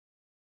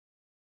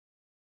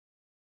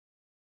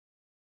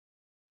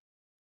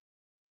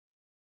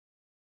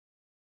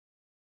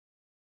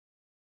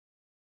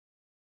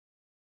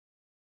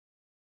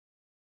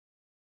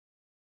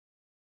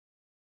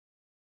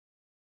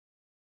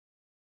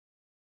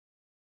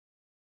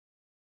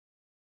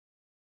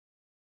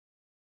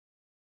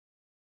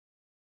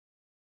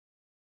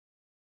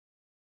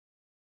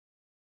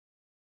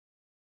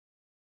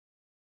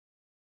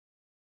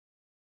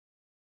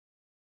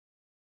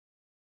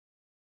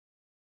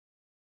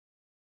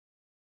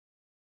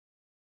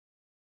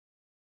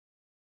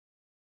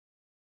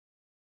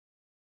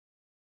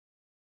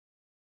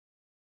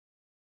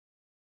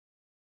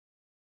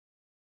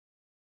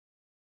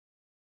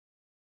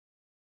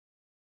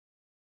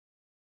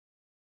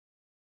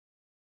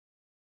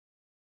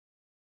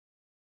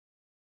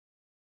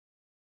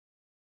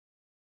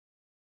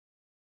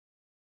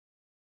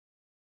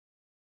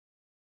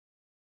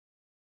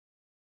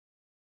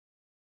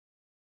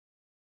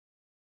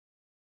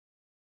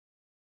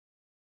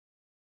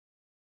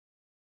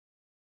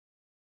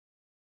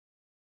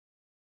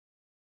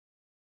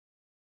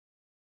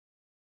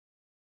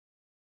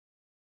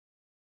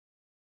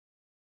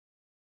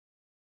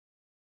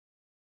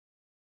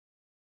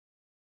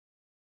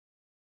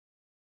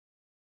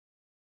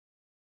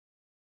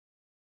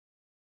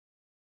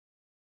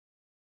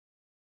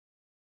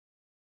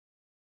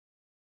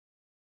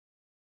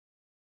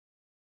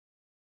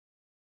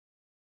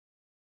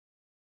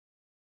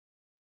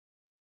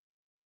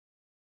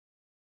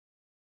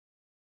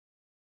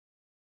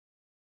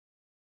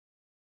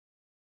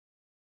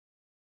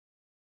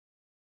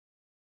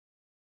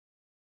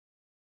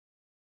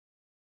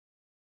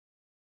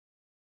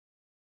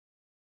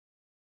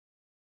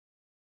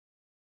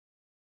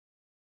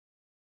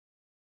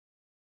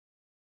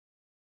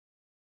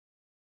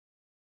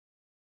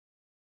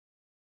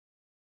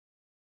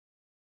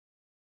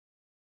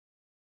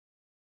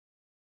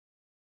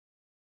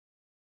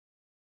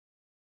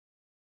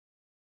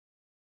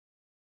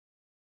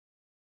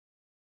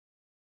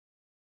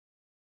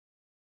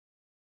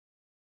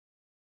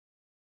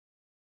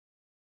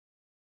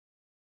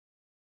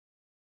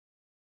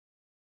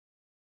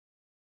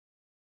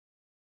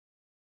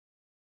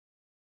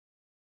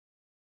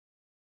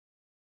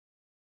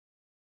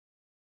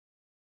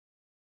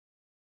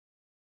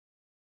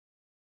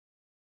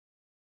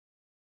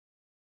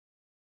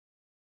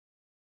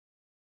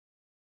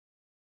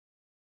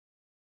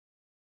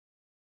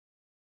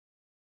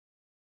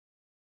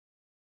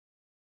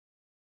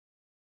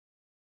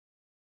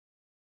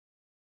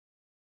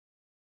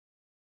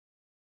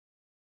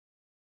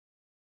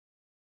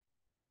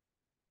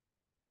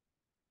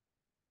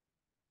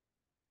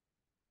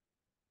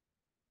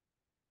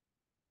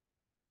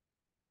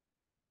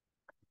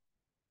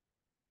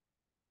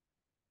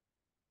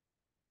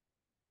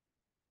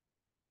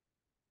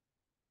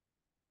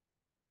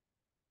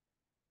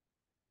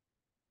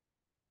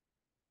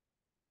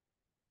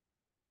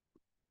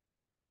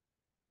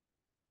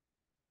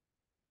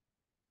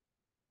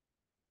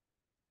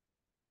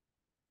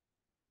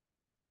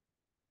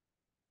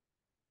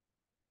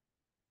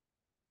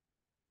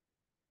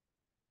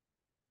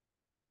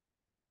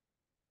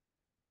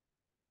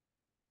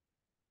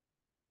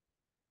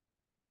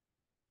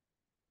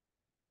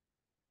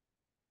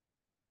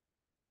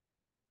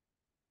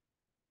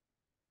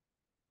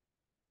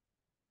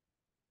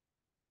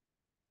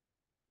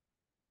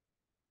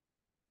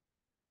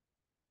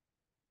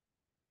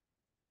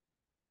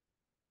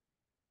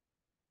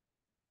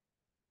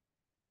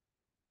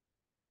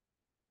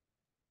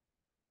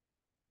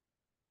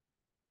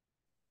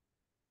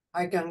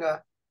Hi,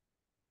 Gyungah.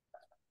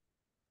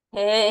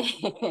 Hey,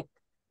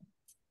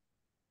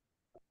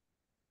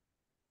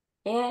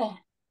 yeah,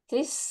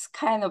 this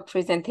kind of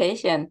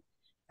presentation.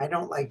 I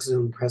don't like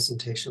Zoom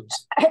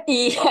presentations.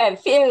 Yeah,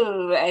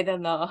 I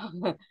don't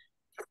know.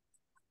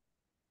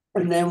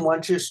 And then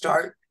once you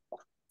start,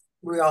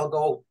 we all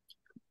go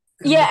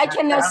in the Yeah, I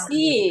cannot background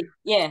see.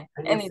 Yeah,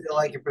 and you feel anything.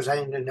 like you're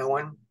presenting to no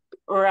one.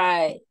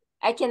 Right.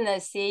 I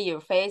cannot see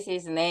your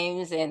faces,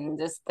 names, and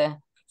just the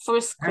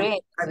full screen.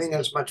 I think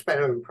it's much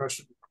better in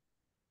person.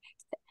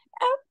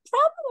 I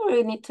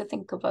probably need to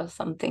think about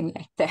something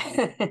like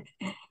that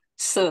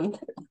soon.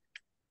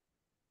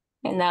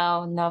 And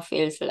now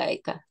feels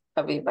like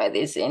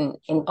everybody's in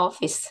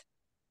office.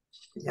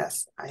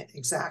 Yes,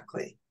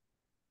 exactly.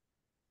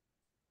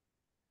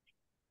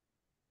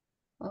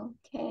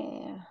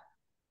 Okay.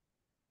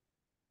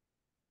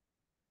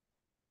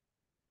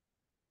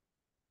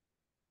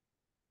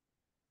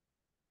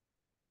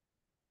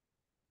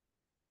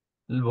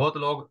 बहुत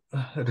लोग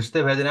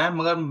रिश्ते भेज रहे हैं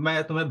मगर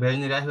मैं तुम्हें भेज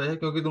नहीं रहा इस वजह से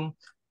क्योंकि तुम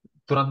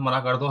तुरंत मना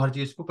कर दो हर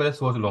चीज को पहले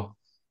सोच लो।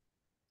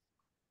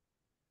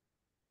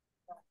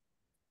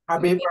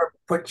 Probably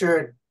put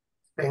your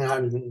thing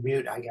on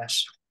mute, I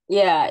guess.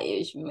 Yeah,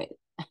 usually.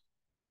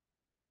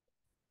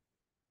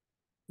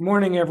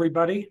 Morning,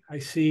 everybody. I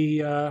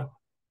see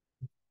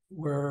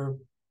we're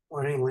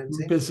Morning,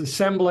 Lindsay. group is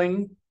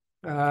assembling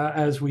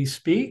as we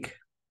speak.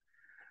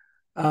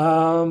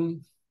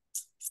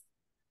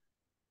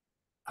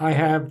 I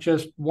have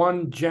just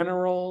one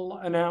general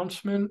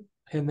announcement,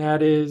 and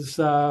that is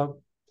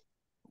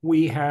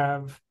we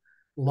have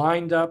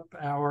lined up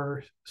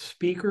our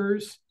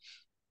speakers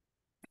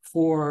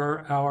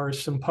for our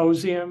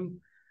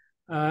symposium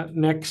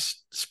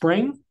next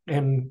spring,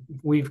 and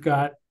we've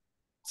got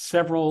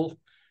several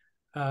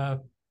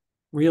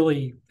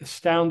really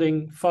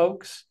astounding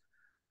folks.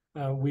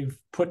 We've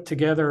put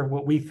together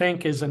what we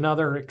think is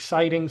another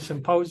exciting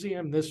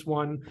symposium. This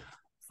one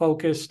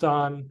focused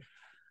on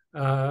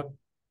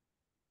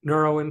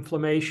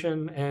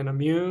neuroinflammation and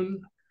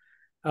immune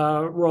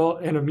role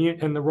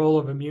and the role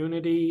of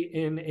immunity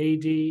in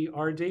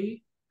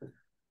AD/RD.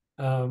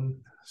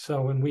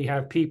 So when we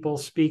have people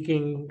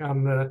speaking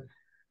on the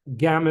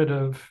gamut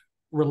of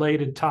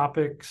related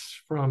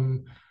topics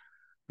from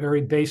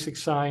very basic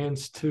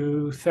science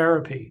to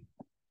therapy.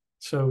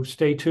 So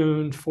stay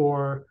tuned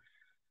for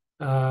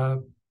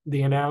the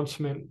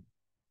announcement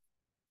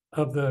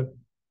of the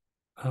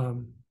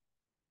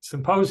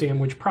symposium,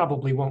 which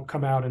probably won't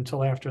come out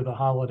until after the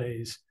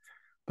holidays.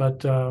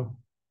 But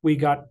we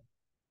got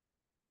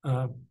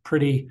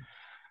pretty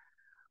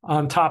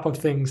on top of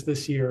things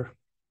this year.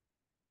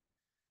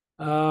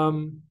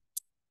 All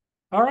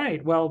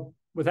right. Well,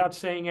 without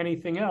saying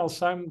anything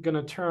else, I'm going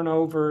to turn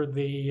over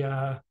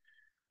the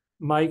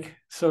mic,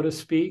 so to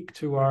speak,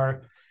 to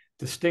our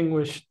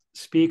distinguished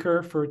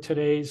speaker for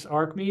today's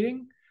ARC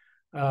meeting,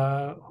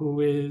 who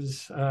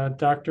is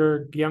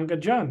Dr. Gyungah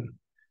Jun.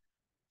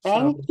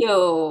 Thank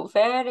you.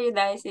 Very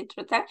nice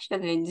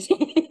introduction,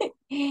 Lindsay.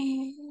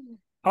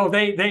 Oh,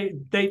 they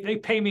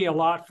pay me a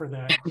lot for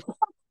that.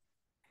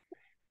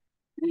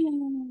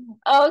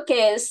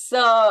 Okay,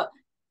 so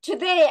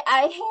today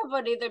I have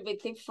a little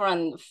bit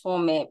different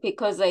format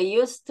because I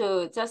used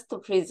to just to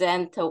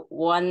present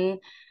one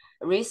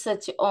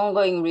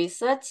ongoing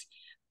research,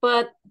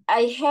 but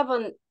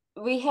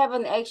we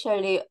haven't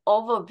actually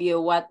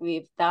overview what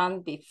we've done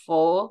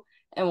before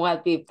and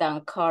what we've done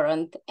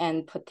current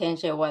and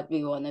potentially what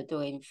we want to do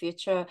in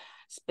future,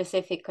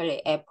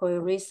 specifically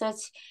APOE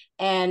research.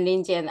 And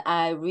Lindsay and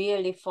I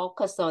really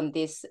focus on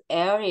this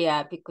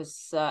area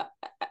because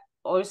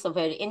also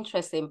very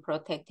interested in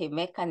protective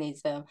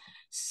mechanism.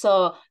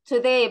 So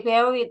today,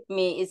 bear with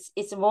me,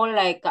 it's more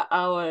like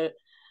our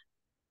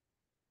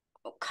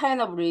kind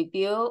of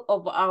review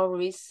of our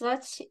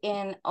research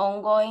and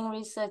ongoing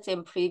research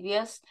and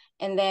previous,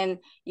 and then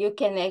you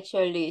can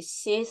actually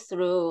see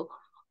through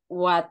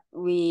what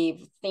we're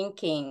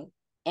thinking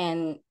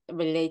and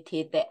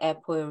related the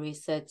APOE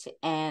research.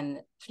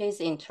 And please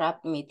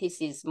interrupt me.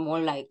 This is more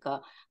like a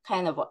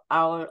kind of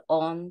our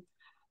own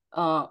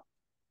our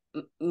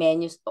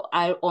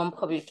own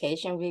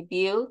publication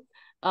review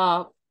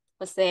per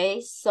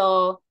se.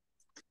 So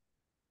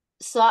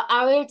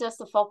I will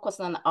just focus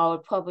on our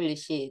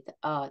published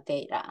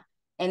data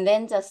and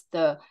then just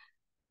a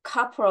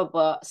couple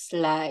of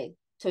slides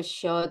to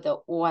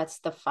show what's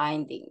the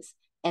findings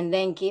and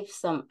then give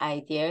some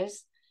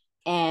ideas.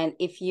 And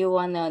if you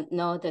want to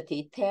know the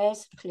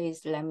details,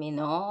 please let me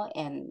know.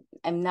 And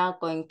I'm not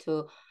going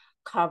to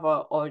cover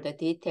all the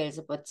details,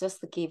 but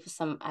just to give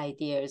some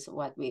ideas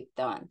what we've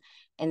done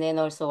and then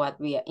also what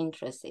we are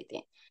interested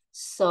in.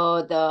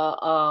 So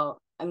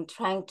I'm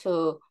trying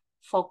to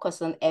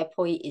focus on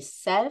APOE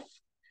itself,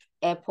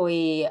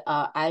 APOE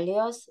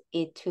alleles,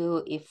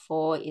 E2,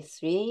 E4,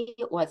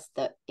 E3, what's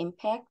the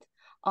impact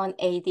on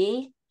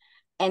AD,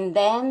 and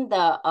then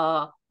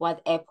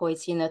what APOE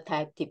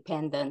genotype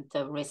dependent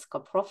risk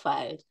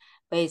profile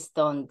based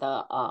on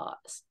the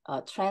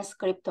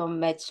transcriptome,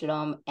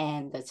 methylome,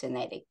 and the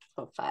genetic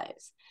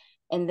profiles.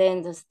 and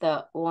then just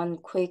one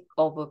quick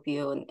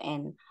overview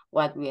and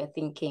what we are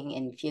thinking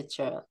in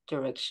future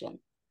direction.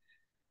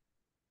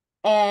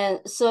 And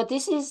so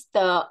this is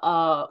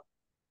the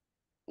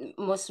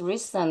most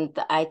recent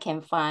I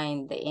can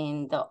find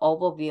in the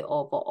overview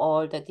of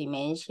all the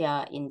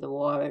dementia in the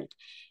world.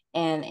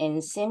 And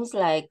it seems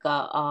like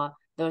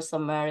North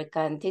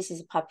American, this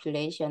is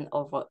population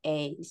over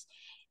age.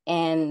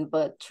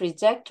 But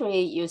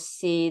trajectory, you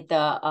see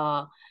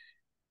the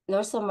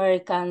North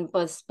American,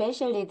 but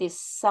especially the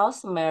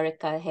South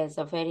America has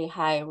a very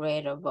high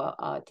rate of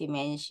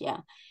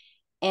dementia.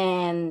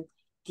 And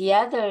the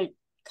other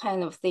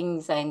kind of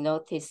things I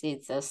notice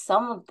is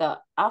some of the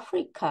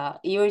Africa,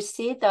 you'll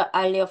see the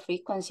allele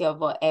frequency of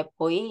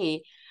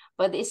APOE,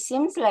 but it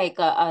seems like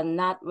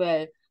not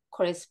well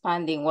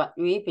corresponding what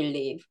we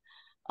believe,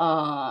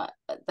 the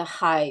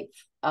high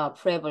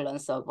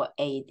prevalence of AD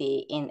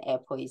in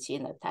APOE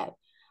genotype.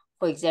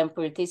 For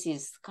example, this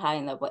is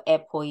kind of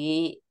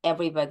APOE,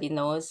 everybody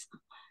knows,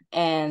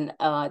 and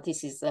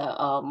this is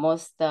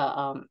most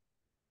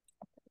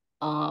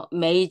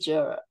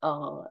major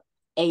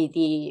AD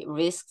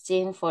risk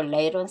gene for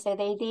late onset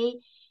AD,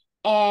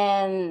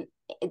 and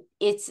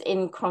it's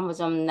in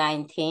chromosome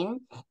 19.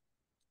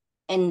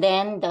 And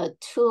then the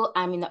 2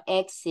 amino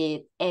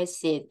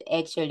acid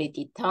actually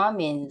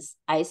determines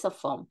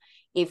isoform.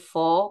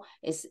 E4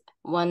 is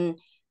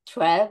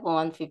 112,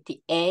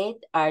 158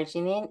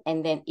 arginine,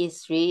 and then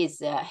E3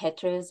 is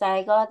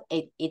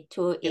heterozygote.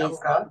 E2 is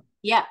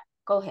yeah.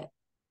 Go ahead.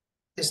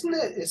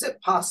 Is it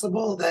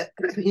possible that,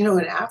 you know,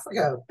 in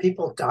Africa,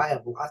 people die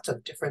of lots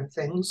of different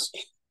things?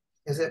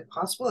 Is it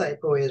possible that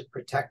APOE is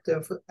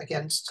protective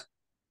against,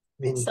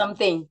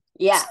 something,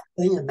 yeah.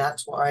 Something, and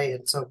that's why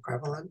it's so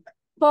prevalent?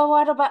 But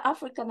what about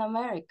African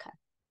American?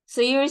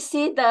 So you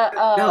see the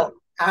no,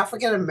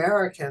 African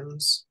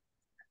Americans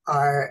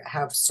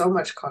have so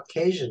much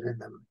Caucasian in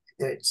them.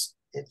 It's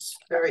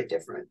very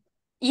different.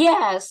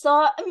 Yeah,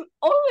 so I'm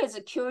always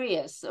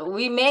curious.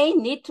 We may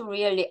need to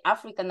really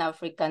African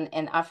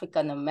and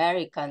African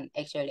American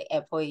actually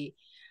APOE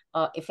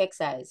effect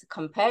size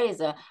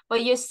comparison.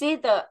 But you see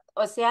the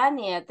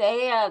Oceania,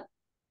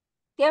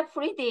 they're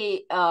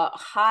pretty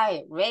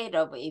high rate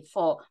of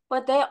E4,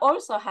 but they're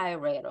also high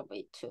rate of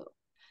E2.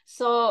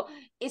 So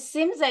it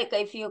seems like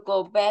if you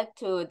go back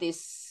to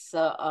this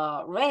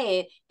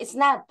rate, it's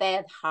not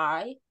that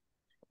high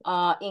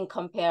in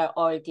compare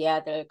all the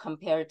other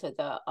compared to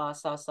the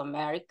South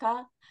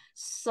America.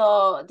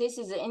 So this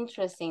is an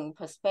interesting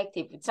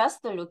perspective,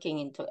 just looking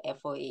into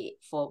APOE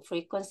for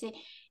frequency.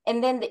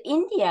 And then the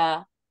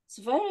India, it's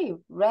very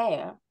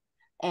rare.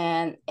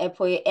 And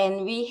APOE,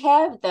 and we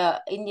have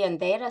the Indian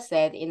data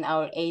set in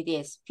our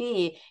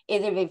ADSP.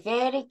 It'll be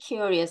very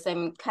curious.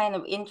 I'm kind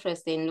of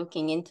interested in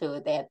looking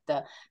into that.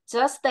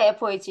 Just the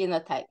APOE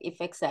genotype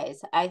effect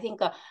size. I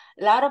think a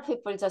lot of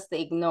people just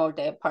ignore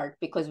that part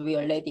because we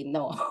already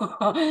know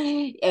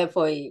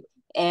APOE.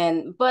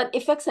 But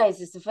effect size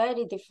is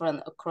very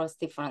different across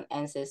different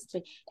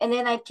ancestry. And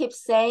then I keep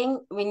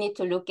saying we need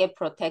to look at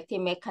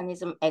protective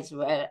mechanism as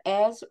well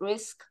as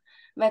risk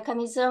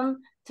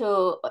mechanism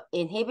to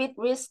inhibit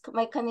risk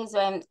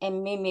mechanism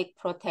and mimic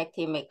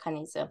protective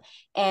mechanism.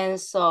 And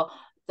so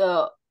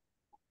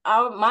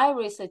my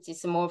research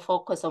is more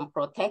focused on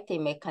protective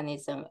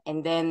mechanism,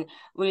 and then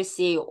we'll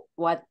see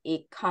what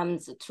it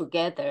comes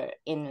together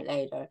in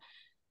later.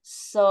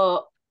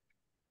 So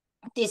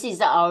this is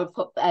our,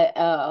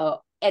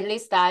 at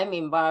least I'm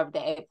involved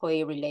in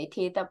APOE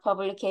related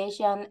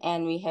publication,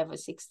 and we have a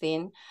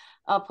 16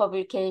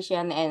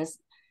 publication, and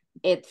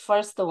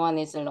first one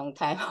is a long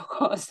time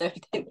ago,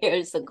 13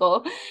 years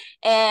ago.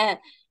 And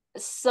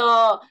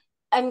so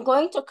I'm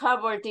going to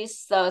cover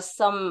this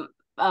some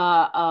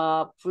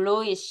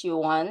bluish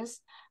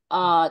ones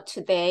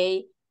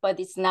today,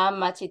 but it's not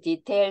much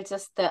detail,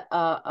 just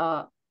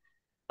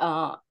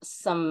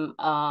some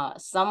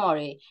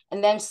summary.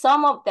 And then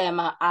some of them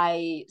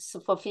I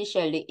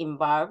superficially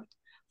involved.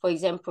 For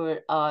example,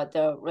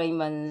 the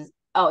Raymond,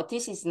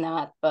 this is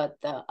not, but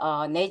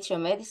the Nature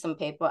Medicine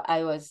paper,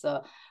 I was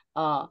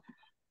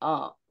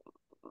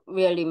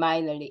really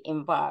minorly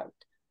involved.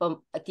 But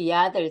the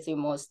others,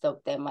 most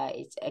of them are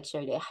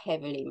actually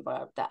heavily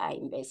involved. I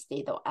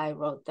invested, or I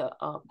wrote the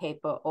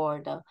paper,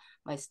 or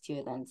my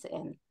students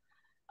and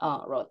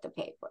wrote the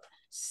paper.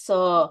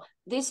 So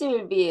this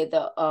will be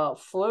the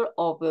full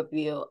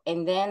overview,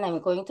 and then I'm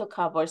going to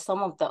cover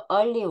some of the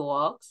early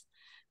works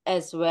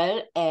as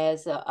well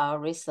as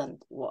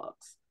recent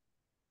works.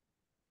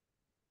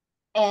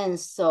 And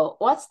so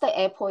what's the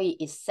APOE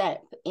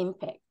itself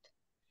impact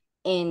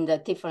in the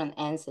different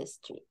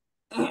ancestry?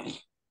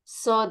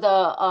 So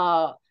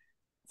the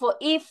for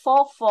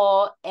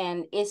E44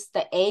 and East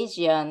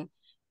Asian,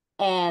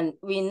 and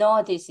we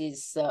know this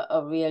is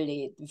a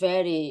really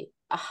very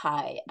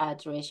high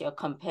odds ratio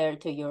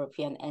compared to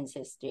European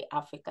ancestry,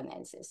 African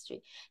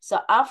ancestry. So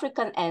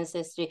African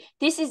ancestry,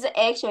 this is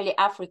actually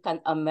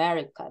African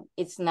American.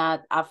 It's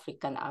not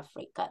African.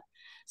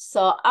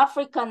 So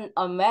African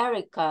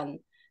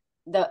American,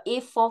 the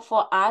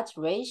E44 odds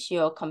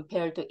ratio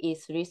compared to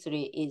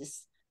E33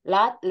 is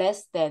lot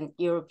less than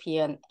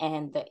European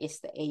and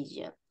East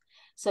Asian.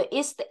 So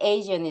East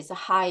Asian is the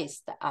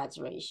highest odds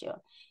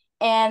ratio.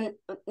 And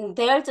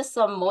there's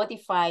some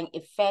modifying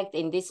effect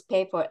in this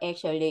paper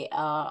actually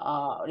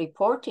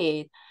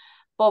reported,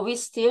 but we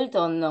still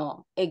don't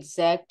know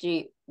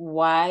exactly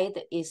why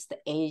the East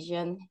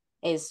Asian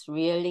is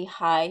really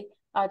high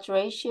odds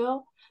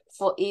ratio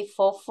for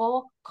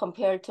E44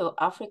 compared to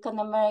African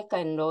American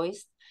and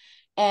lowest.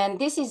 And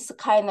this is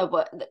kind of,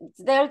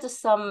 there's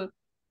some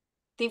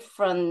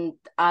different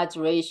odds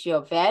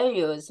ratio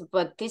values,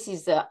 but this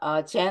is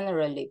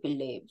generally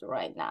believed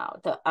right now.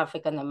 The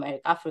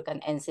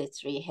African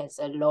ancestry has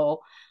a low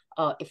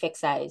effect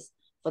size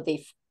for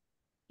the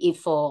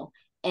E4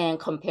 and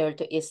compared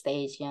to East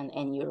Asian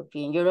and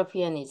European.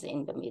 European is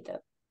in the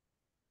middle.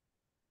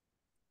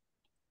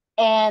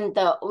 And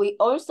we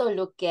also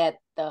look at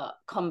the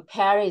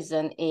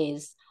comparison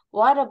is,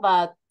 what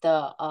about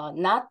the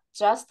not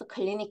just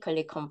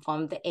clinically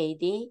confirmed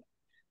AD,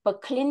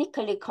 but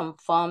clinically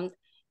confirmed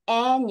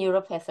and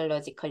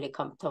neuropathologically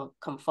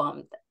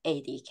confirmed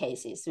AD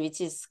cases, which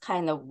is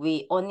kind of,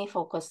 we only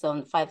focus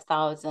on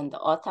 5,000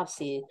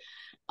 autopsy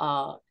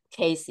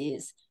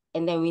cases.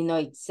 And then we know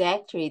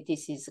exactly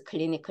this is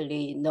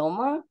clinically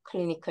normal,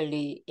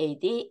 clinically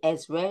AD,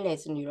 as well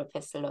as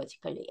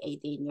neuropathologically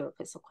AD,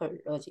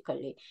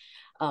 neuropathologically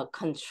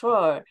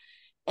control.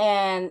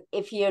 And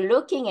if you're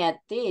looking at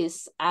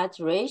this odds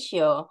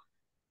ratio,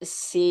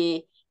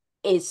 see,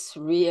 it's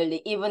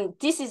really, even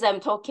this is, I'm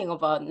talking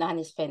about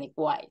non-Hispanic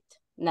white,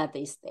 not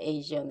East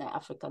Asian,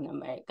 African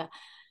American.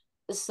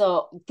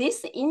 So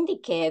this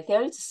indicates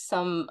there's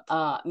some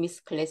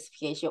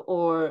misclassification,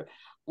 or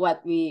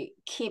what we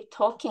keep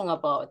talking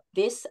about,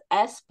 this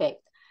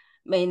aspect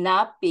may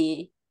not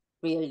be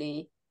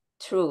really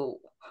true.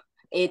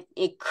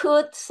 It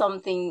could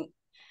something,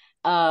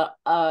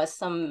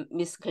 some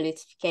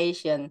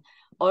misclassification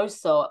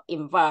also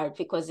involved,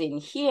 because in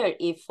here,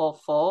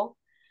 E44,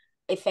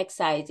 effect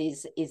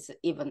size is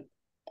even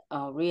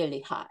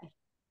really high,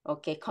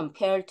 okay,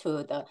 compared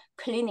to the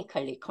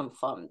clinically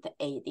confirmed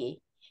AD.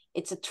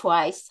 It's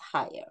twice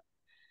higher.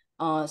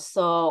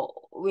 So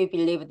we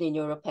believe the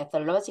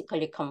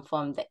neuropathologically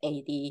confirmed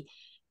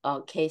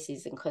AD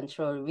cases in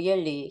control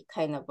really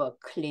kind of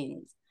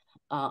cleans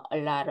a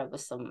lot of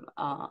some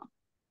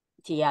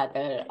the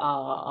other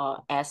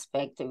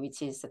aspect,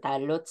 which is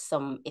dilute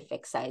some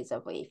effect size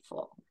of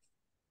A4.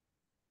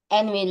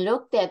 And we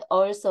looked at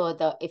also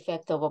the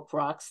effect of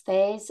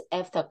peroxidase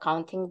after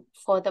accounting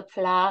for the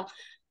plaque.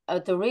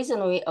 The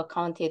reason we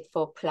accounted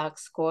for plaque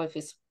score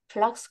is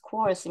plaque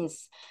score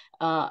seems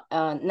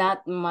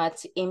not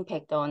much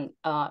impact on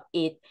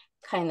it,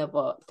 kind of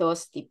a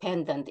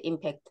dose-dependent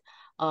impact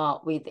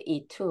with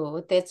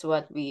E2. That's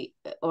what we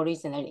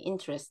originally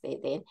interested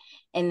in.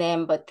 And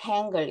then, but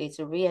Tangle is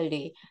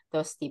really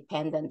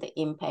dose-dependent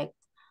impact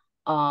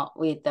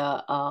with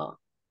the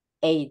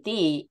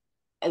AD,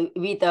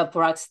 with the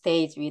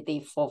peroxidase with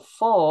the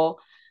 4,4,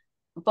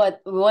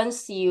 but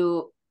once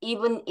you,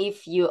 even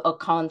if you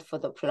account for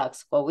the plaque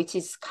score, which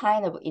is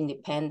kind of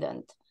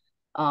independent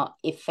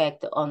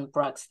effect on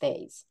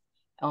peroxidase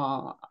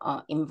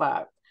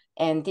involved.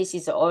 And this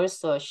is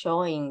also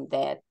showing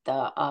that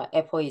the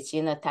APOE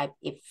genotype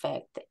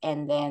effect,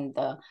 and then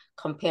the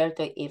compared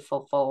to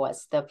E44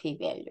 was the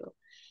p-value.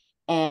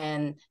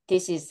 And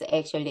this is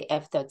actually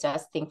after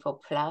adjusting for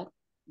plaque,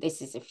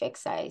 this is effect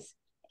size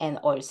and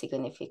all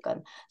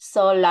significant.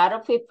 So a lot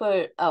of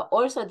people,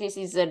 also this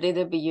is a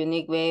little bit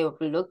unique way of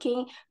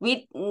looking,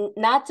 with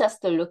not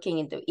just looking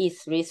into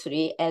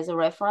E33 as a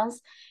reference,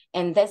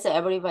 and that's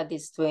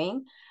everybody's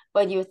doing,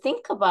 but you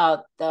think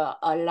about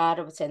a lot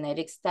of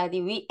genetic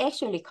study, we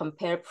actually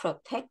compare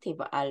protective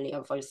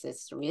allele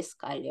versus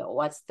risk allele.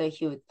 What's the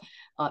huge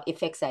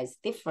effect size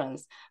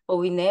difference? But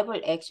we never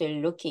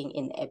actually looking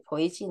in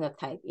APOE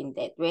genotype in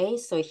that way.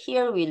 So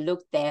here we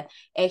looked at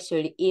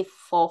actually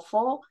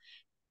E44,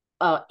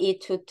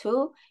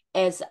 E22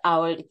 as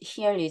our,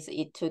 here is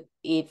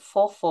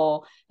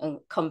E44, and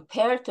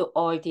compared to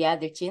all the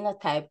other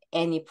genotype,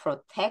 any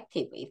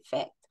protective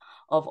effect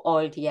of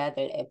all the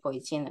other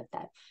APOE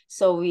genotype.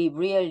 So we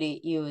really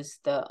use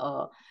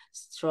the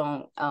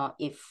strong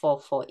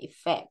E44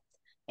 effect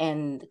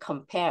and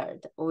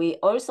compared. We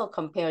also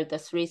compared the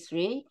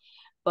 3-3,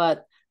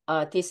 but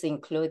this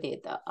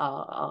included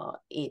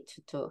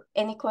E22.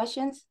 Any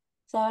questions,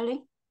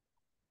 Sally?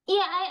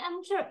 Yeah,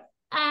 I'm sure.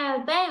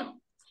 Ben,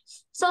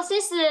 so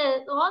this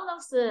one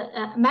of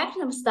the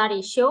mechanism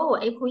studies show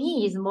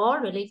APOE is more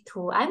related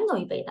to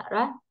amyloid beta,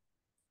 right?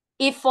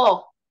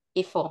 E4.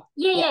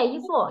 Yeah,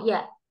 E4,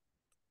 yeah.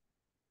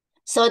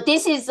 So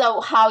this is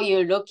how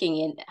you're looking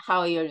in,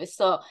 how you're,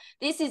 so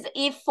this is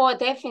E4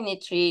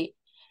 definitely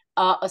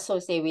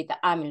associated with the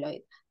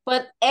amyloid,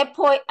 but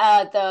APOE,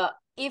 the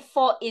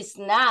E4 is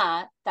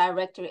not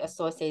directly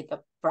associated with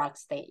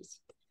peroxidase.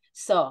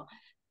 So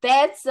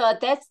That's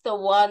the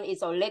one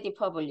is already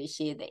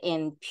published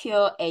in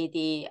pure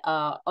AD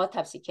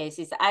autopsy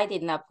cases. I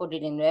did not put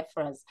it in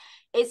reference.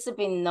 It's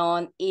been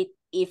known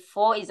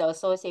E4 is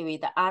associated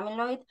with the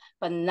amyloid,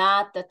 but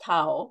not the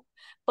tau.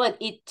 But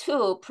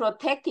E2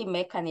 protective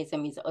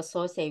mechanism is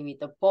associated with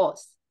the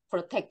both,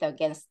 protect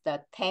against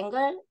the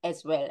tangle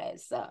as well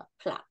as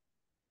plaque.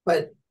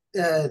 But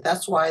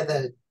that's why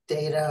the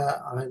data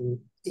on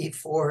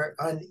E4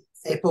 on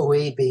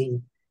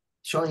APOE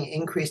showing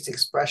increased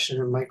expression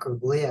in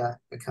microglia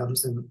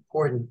becomes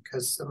important,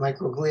 because the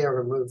microglia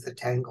remove the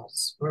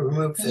tangles,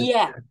 remove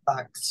the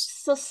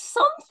plaques. So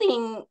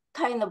something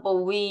kind of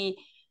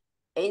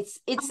it's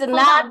Hold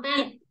not. on,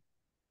 Ben.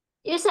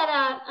 You said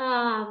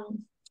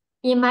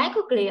in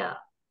microglia,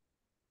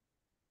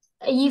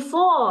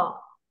 E4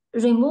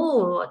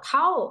 remove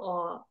tau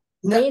or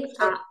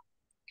beta.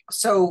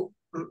 So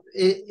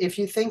if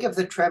you think of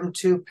the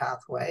TREM2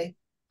 pathway,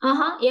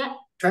 Yeah.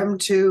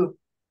 TREM2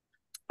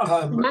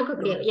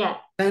 Microglia, yeah.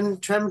 then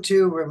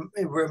TREM2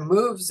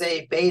 removes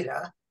A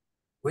beta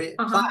with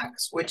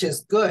plaques, which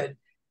is good,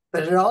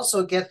 but it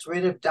also gets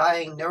rid of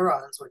dying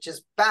neurons, which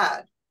is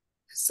bad.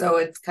 So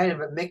it's kind of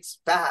a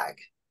mixed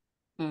bag.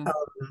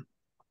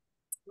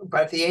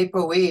 But the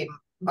APOE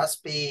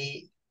must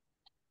be,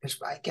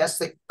 I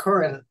guess,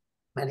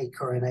 many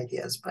current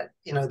ideas, but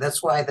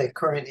that's why the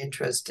current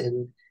interest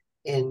in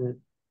the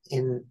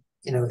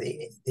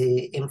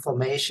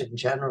inflammation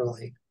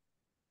generally.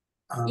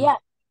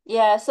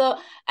 So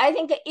I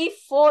think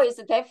E4 is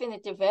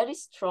definitely very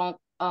strong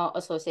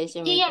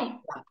association with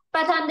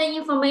but on the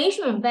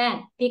information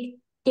band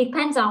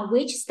depends on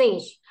which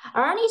stage.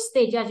 Early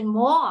stage has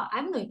more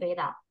amyloid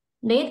beta,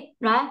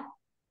 right?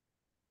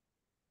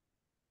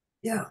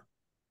 Yeah.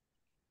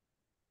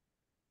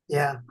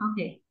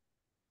 Okay.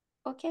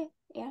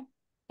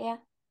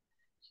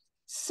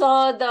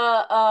 So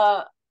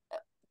the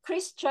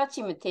Chris-Church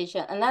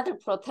mutation, another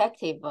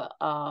protective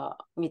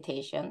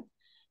mutation,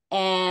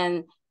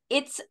 and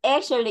it's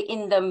actually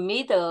in the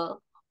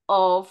middle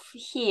of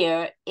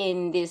here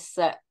in this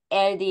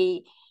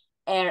LDLR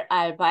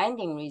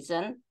binding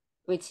region,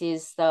 which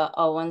is the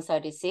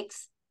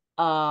 136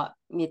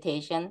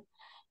 mutation.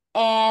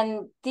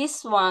 And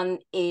this one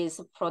is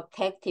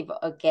protective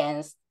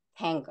against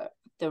tangle.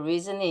 The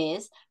reason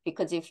is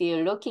because if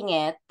you're looking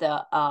at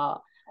the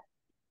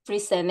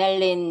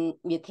presenilin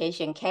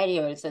mutation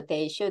carriers,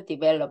 they should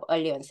develop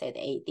early onset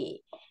AD.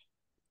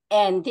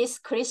 And this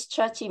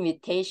Chris-Church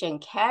mutation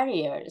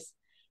carriers,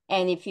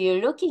 and if you're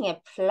looking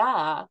at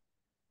plaque,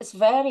 it's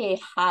very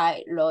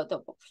high load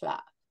of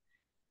plaque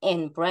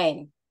in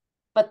brain.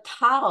 But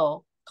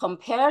tau,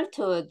 compared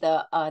to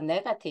the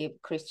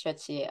negative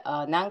Chris-Church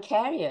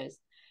non-carriers,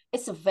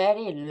 it's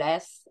very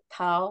less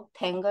tau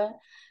tangle.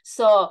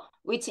 So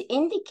which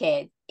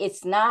indicate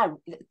it's not,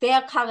 they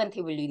are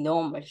cognitively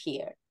normal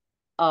here,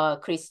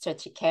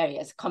 Chris-Church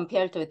carriers,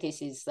 compared to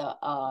this is the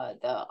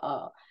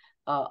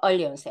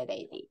early onset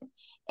AD.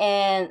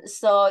 And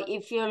so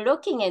if you're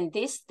looking at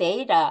this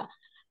data,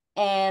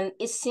 and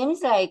it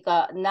seems like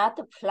not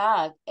the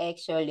plaque,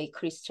 actually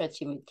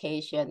Chris-Church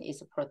mutation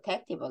is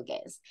protective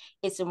against.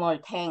 It's more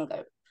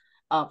tangle,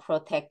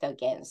 protect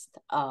against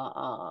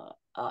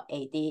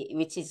AD,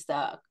 which is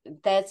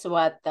that's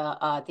what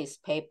this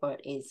paper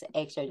is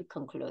actually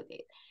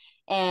concluded.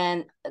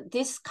 And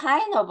this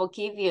kind of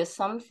give you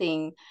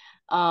something,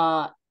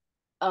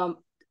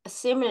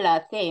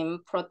 similar theme,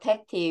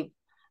 protective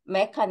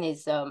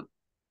mechanism,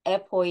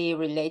 APOE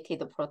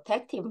related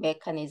protective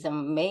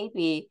mechanism may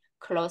be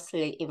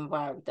closely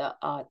involved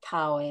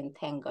tau and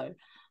tangle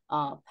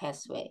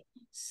pathway.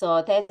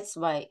 So that's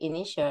my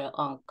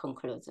initial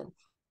conclusion.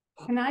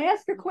 Can I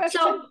ask a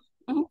question?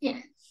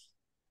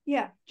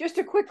 Yeah, just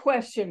a quick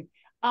question.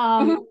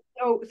 So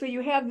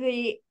you have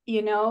the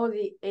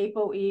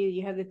APOE,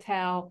 you have the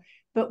tau,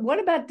 but what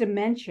about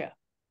dementia?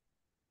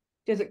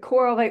 Does it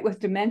correlate with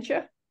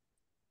dementia?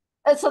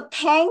 So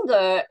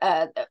tangle,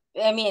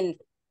 I mean,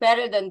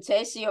 better than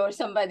Jesse or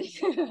somebody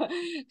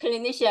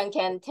clinician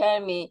can tell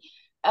me,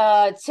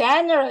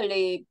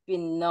 generally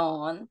been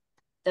known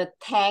the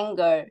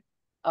tangle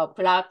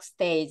plaque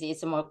stage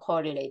is more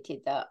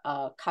correlated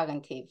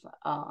cognitive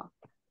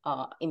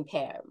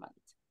impairment.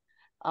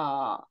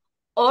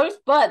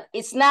 But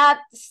it's not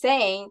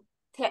saying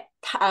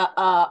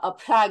a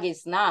plaque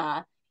is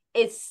not.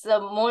 It's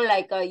more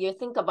like you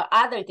think about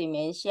other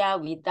dementia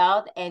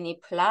without any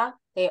plaque,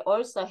 they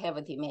also have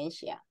a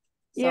dementia.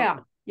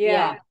 So,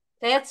 yeah.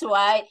 That's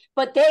why,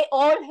 but they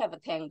all have a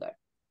tangle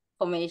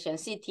formation,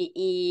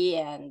 CTE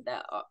and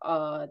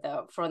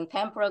the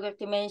frontotemporal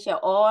dementia,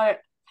 or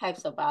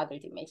types of other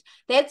dementia.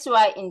 That's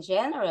why in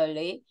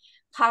generally,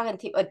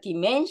 cognitive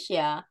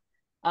dementia,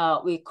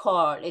 we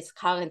call its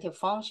cognitive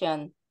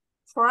function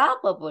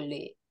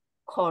probably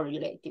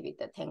correlated with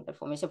the tangle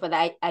formation, but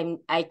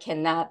I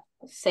cannot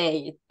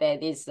say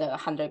that is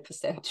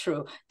 100%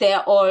 true. They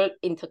are all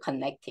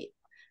interconnected.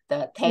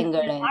 The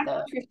tangle and I'm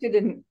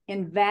interested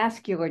in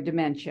vascular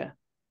dementia.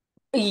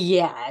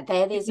 Yeah,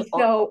 that is.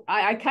 So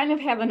I kind of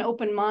have an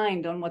open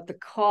mind on what the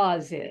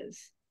cause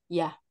is.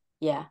 Yeah.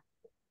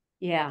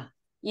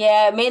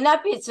 Yeah, may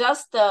not be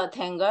just the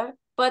tangle,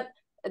 but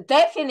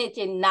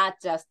definitely not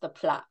just the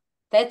plaque.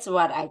 That's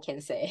what I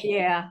can say.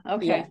 Yeah.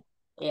 Okay.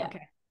 Yeah.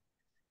 Okay.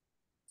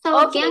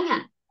 So Okay.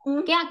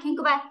 Gyungah, can you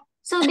go back?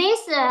 So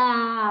this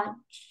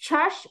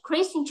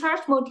Christian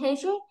church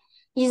mutation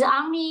is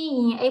only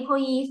in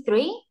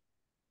APOE3?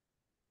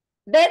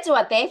 That's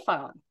what they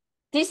found.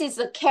 This is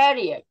a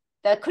carrier,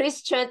 the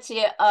Christchurch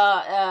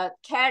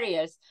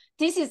carriers.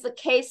 This is the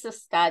case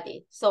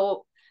study.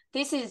 So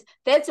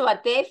that's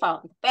what they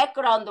found.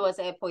 Background was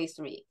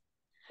APOE3.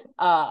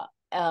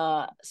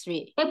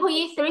 3.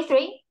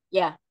 APOE3?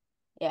 Yeah.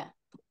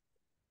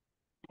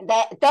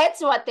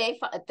 That's what they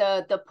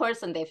the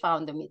person they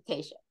found the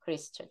mutation,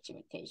 Christchurch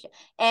mutation.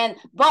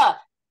 But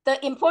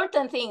the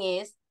important thing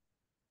is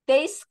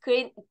they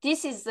screen,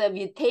 this is a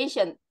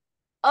mutation,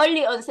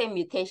 early onset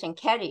mutation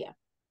carrier.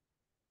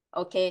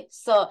 Okay,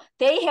 so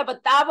they have a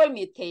double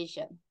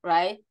mutation,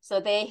 right? So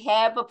they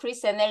have a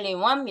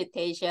presenilin-1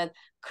 mutation,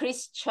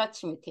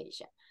 Christchurch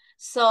mutation.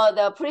 So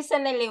the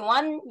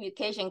presenilin-1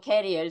 mutation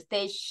carriers,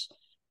 they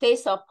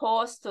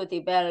supposed to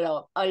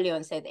develop early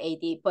onset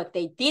AD, but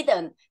they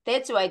didn't.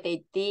 That's why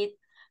they did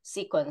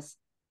sequence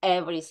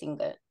every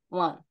single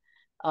one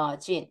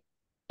gene.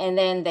 And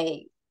then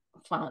they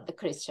found the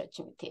Christchurch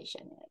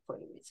mutation for a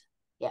reason.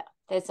 Yeah,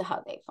 that's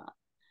how they found.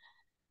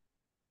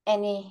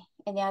 Any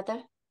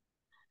other?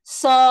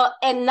 So,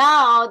 and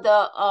now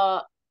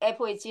the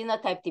APOE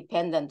genotype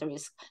dependent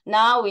risk.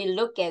 Now we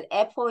look at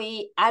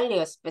APOE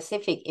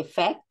allele-specific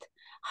effect,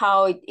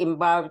 how it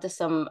involved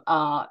some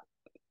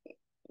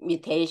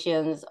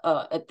mutations,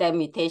 that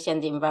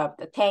mutations involved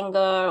the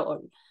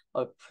tangle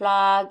or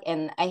plaque,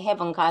 and I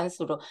haven't gone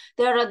through.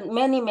 There are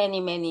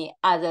many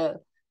other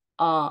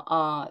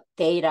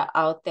data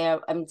out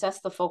there. I'm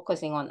just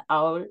focusing on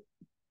our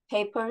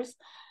papers.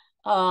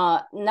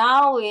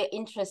 Now we're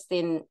interested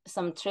in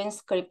some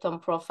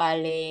transcriptome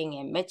profiling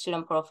and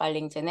methylome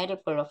profiling,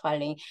 genetic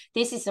profiling.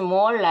 This is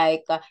more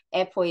like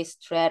APOE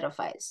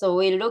stratified. So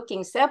we're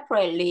looking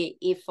separately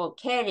if for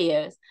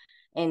carriers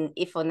and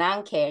if for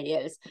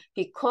non-carriers,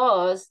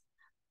 because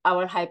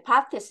our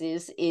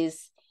hypothesis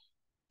is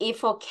if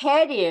for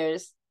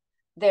carriers,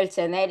 their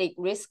genetic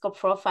risk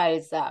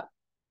profiles are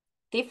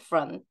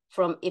different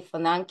from if for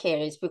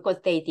non-carriers because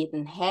they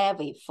didn't have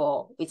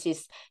E4, which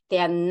is they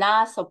are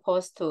not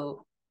supposed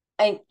to,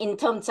 and in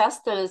terms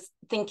just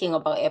thinking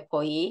about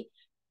APOE,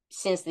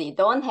 since they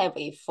don't have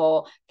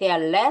E4, they are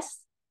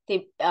less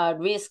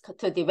risk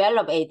to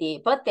develop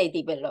AD, but they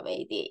develop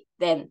AD.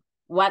 Then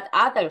what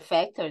other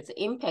factors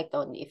impact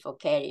on if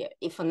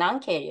for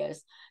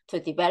non-carriers to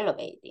develop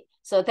AD?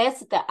 So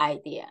that's the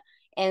idea.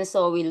 And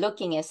so we're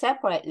looking at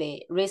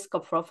separately, risk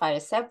profile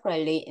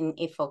separately in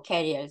for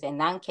carriers and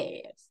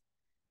non-carriers.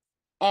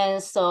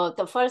 And so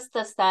the first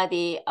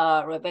study,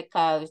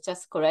 Rebecca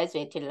just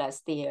graduated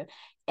last year,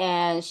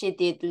 and she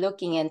did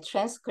looking at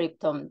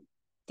transcriptome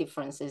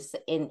differences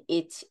in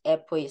each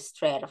APOE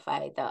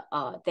stratified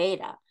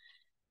data.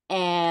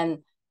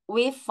 And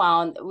we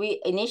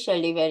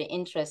initially very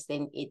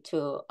interested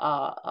into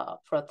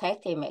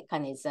protective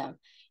mechanism.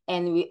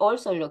 And we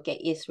also look at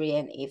E3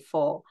 and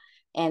E4.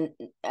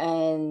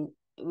 And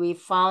we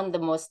found the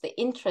most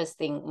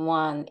interesting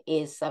one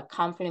is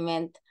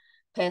complement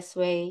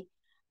pathway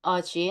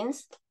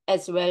genes,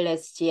 as well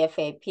as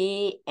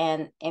GFAP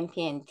and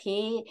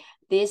MPNT.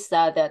 These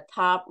are the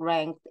top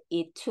ranked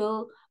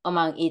E2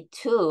 among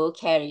E2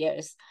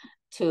 carriers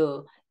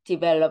to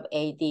develop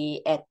AD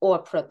or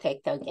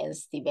protect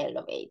against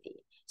develop AD.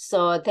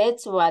 So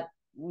that's what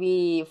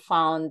we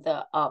found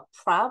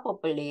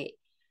probably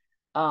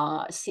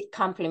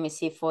complement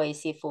C4A,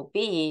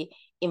 C4B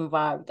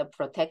involve the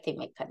protective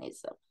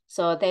mechanism.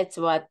 So that's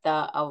what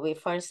we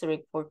first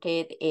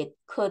reported. It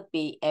could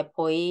be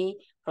APOE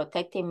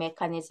protective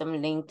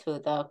mechanism linked to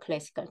the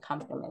classical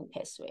complement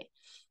pathway.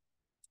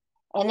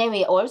 And then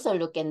we also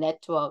look at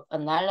network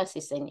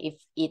analysis and if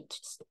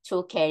it's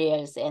 2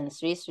 carriers and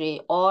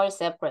 3 all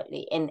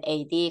separately and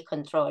AD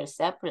control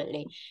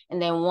separately.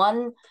 And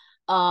then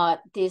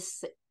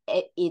this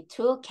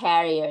E2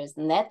 carriers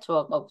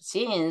network of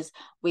genes,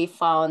 we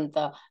found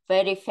the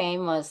very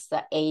famous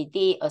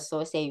AD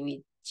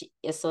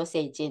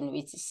associated gene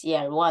with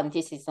CR1.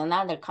 This is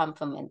another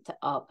complement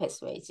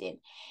pathway gene.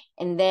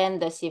 And then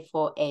the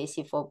C4A,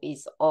 C4B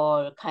is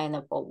all kind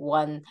of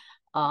one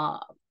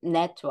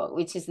network,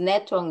 which is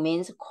network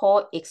means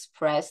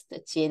co-expressed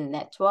gene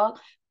network.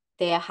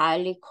 They are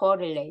highly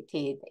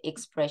correlated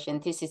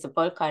expression. This is a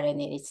bulk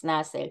RNA, it's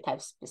not cell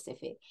type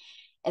specific.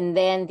 And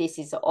then this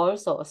is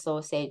also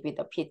associated with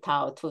the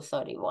p-tau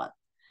 231.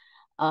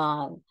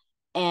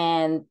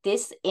 And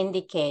this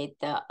indicates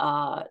the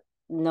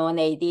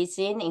non-AD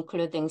gene,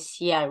 including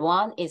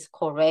CR1, is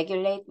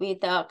co-regulate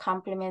with the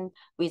complement.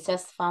 We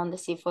just found the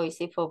C4A,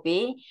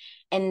 C4B.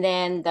 And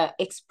then the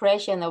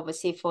expression of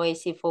C4A,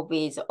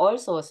 C4B is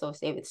also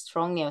associated,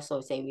 strongly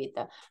associated with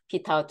the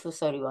p-tau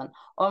 231,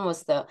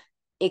 almost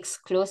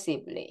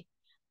exclusively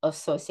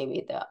associated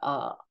with the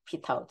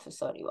p-tau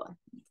 231.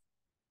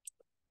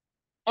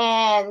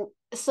 And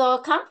so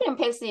complement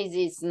pathway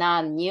is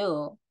not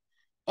new.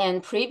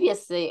 And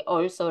previously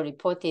also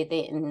reported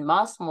in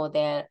mouse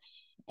model,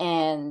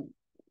 and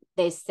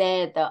they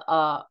said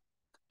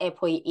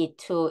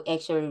APOE2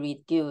 actually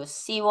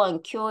reduced.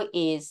 C1q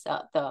is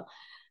the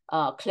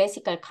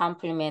classical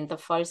complement, the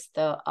first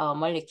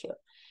molecule,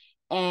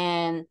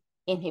 and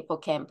in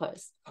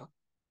hippocampus.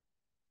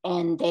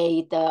 And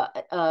they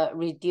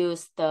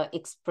reduced the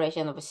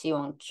expression of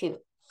C1q.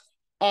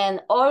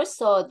 And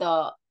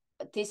also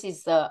this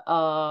is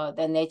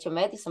the Nature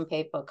Medicine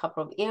paper a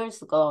couple of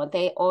years ago.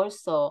 They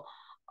also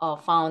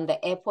found the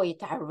APOE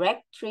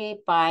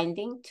directly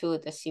binding to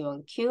the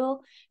C1q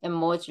and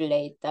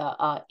modulate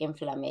the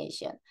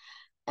inflammation.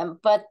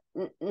 But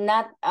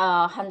not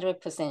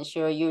 100%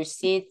 sure. You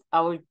see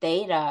our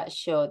data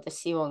show the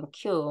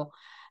C1q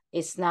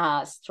is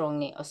not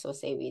strongly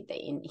associated with the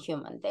in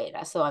human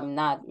data. So I'm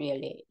not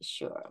really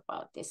sure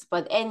about this.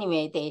 But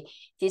anyway,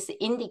 this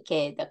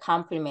indicate the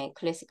complement,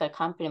 classical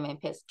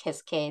complement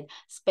cascade,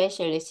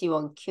 especially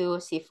C1q,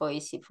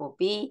 C4a,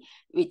 C4b,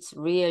 which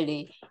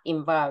really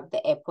involve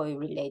the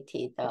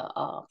APOE-related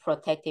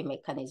protective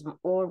mechanism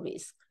or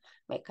risk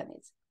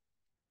mechanism.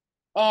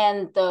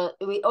 And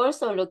we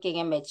also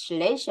looking at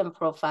methylation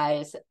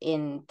profiles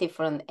in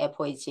different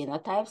APOE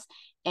genotypes.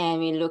 And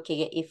we're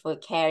looking at if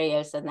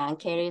carriers and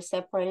non-carriers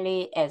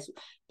separately, as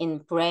in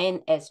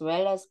brain as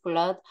well as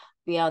blood.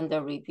 We're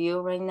under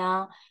review right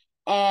now.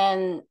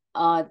 And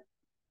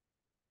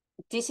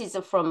this is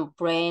from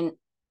brain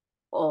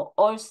or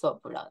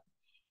also blood.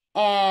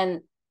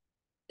 And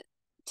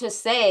to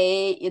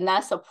say,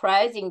 not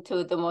surprising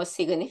to the most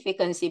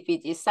significant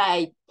CPG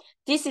site,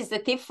 this is the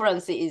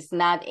difference is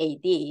not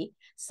AD.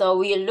 So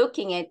we are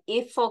looking at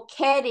if for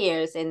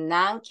carriers and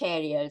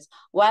non-carriers,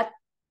 what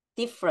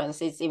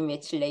difference is in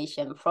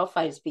methylation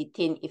profiles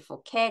between if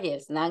for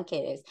carriers,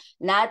 non-carriers,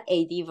 not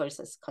AD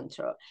versus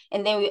control.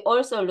 And then we're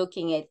also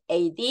looking at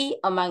AD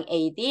among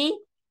AD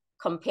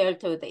compared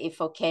to the if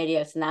for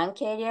carriers,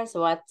 non-carriers,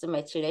 what the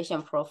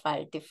methylation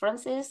profile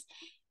differences.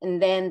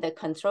 And then the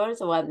controls,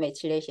 what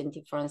methylation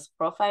difference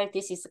profile.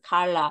 This is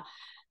color.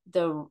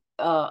 The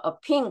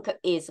pink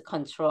is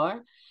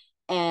control,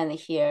 and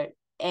here,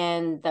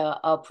 and the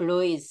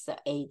blue is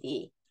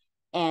AD,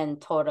 and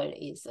total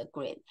is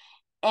green.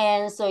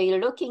 And so you're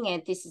looking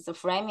at, this is a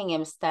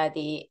Framingham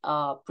study,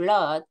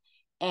 blood,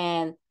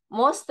 and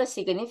most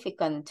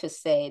significant to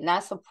say,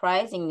 not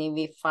surprisingly,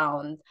 we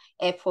found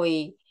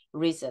APOE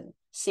reason,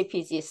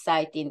 CPG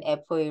site in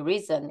APOE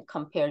reason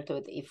compared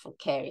to the if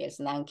carriers,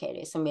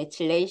 non-carriers. So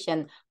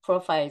methylation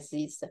profiles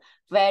is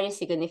very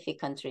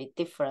significantly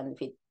different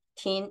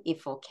between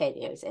if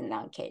carriers and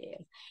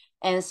non-carriers.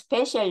 And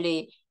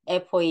especially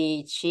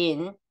APOE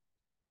gene,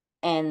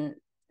 and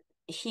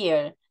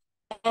here,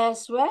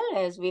 as well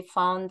as we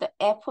found the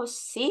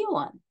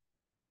APOC1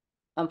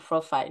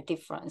 profile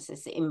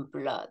differences in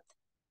blood.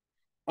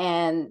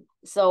 And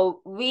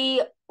so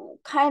we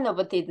kind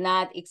of did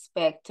not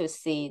expect to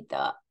see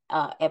the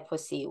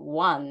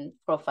APOC1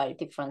 profile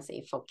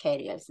differences for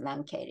carriers,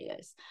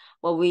 non-carriers.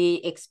 But we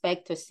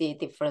expect to see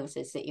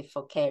differences if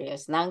for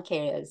carriers,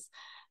 non-carriers,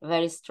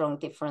 very strong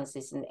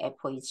differences in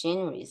APOE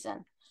gene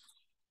reason.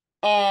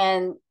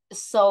 And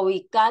so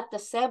we got the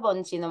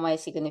 7 genome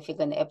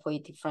significant APOE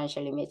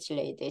differentially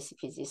methylated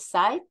CPG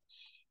site.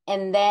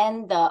 And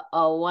then the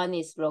one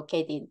is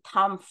located in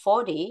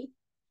TOM40.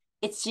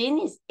 Its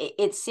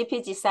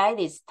CPG site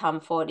is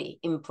TOM40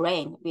 in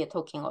brain. We are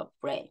talking about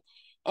brain.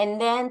 And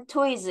then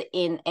 2 is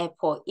in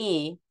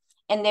APOE.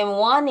 And then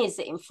 1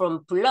 is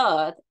from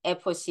blood,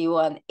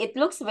 APOC1. It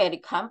looks very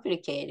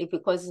complicated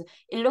because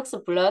it looks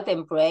blood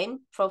and brain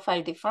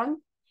profile different.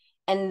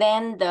 And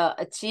then the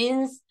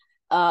genes,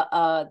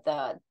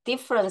 the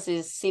difference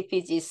is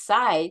CPG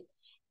site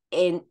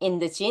in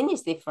the gene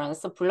is different.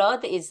 So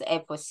blood is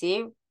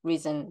APOC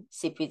reason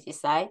CPG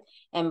site,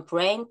 and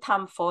brain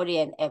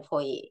TOM40 and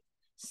APOE.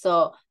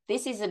 So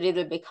this is a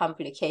little bit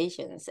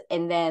complications.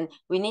 And then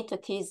we need to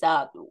tease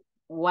out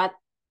what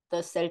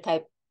the cell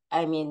type,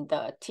 I mean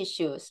the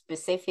tissue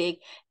specific,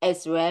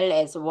 as well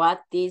as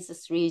what these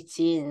 3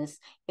 genes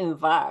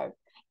involve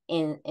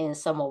in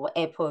some of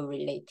APOE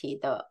related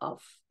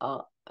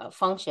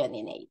function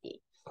in AD.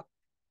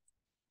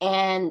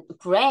 And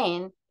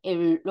brain,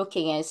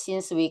 looking at,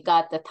 since we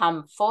got the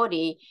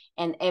TOM40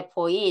 and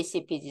APOE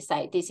CPG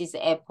site, this is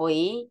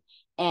APOE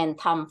and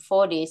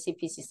TOM40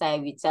 CPG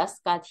site we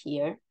just got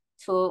here,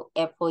 2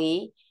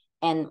 APOE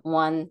and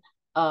 1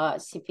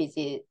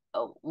 CPG,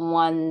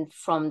 1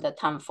 from the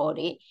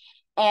TOM40.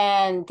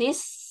 And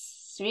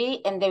these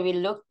 3, and then we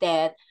looked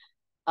at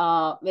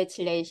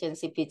methylation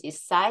CPG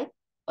site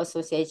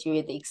associated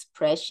with the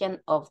expression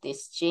of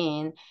this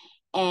gene.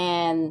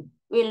 And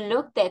we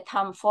looked at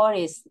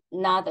TOM40 is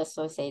not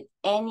associated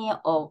any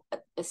of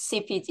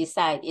CPG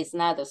site is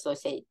not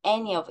associated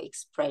any of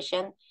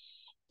expression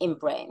in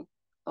brain.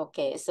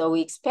 Okay, so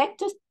we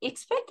expected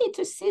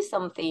to see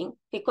something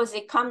because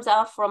it comes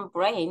out from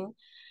brain,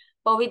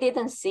 but we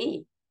didn't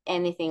see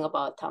anything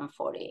about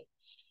TOM40.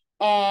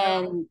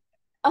 And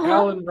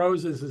Alan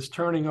Roses is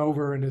turning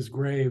over in his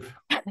grave.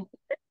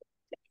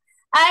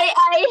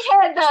 I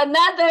had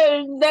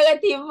another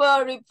negative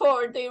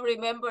report. Do you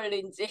remember,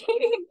 Lindsay?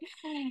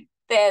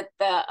 That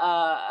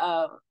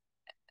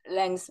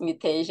length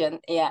mutation,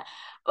 yeah.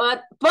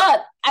 But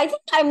I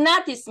think I'm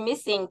not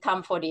dismissing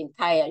TAM40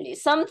 entirely.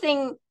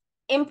 Something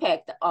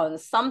impact on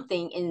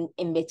something in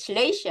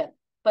methylation,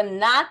 but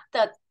not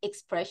the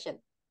expression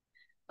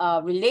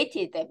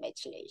related to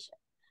methylation.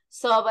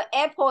 So the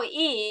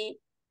APOE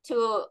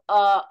to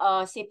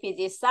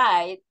CPG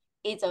site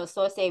is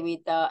associated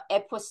with the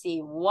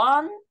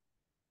APOC1.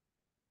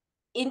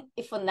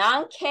 If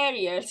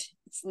non-carriers,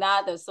 it's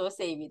not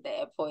associated with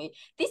the APOE.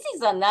 This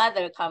is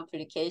another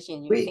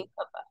complication you think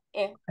about.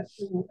 Yeah.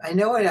 I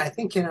know it. I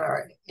think in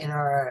our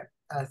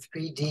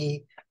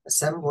 3D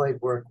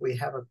assembloid work, we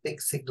have a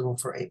big signal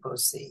for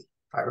APOC,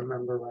 if I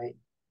remember right.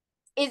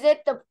 Is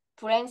it the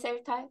brain cell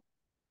type?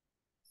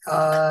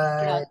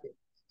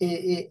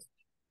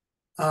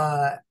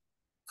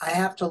 I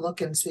have to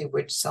look and see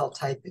which cell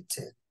type it's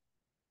in.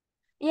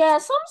 Yeah,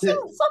 something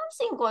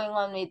going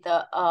on with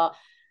the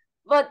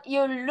but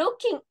you're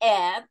looking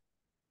at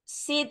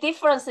see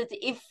differences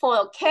if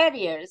for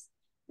carriers,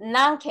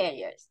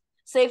 non-carriers.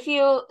 So if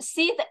you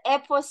see the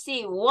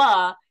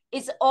APOC1,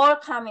 it's all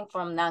coming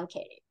from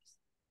non-carriers,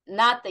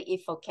 not the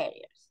EFO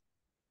carriers.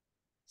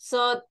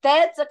 So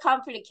that's the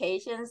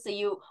complications.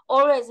 You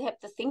always have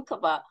to think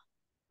about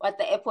what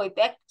the APOE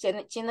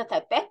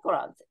genotype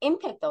background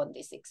impact on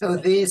this expression.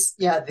 So these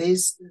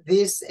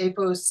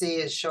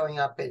APOC is showing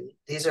up in,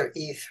 these are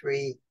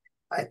E3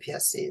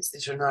 iPSCs.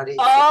 These are not E3.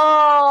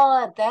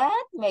 Oh,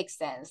 that makes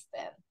sense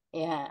then.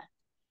 Yeah.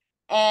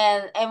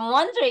 And I'm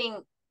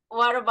wondering,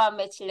 what about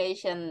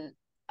methylation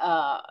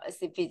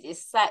CPG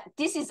site?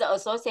 This is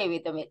associated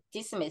with the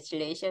this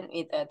methylation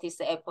with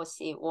this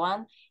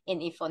APOC1 in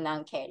EFO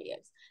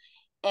non-carriers.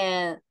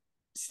 And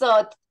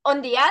so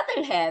on the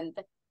other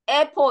hand,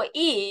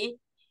 APOE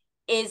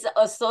is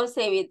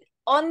associated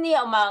only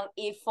among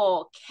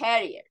E4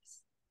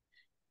 carriers.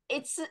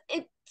 It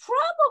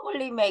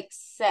probably makes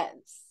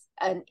sense.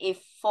 And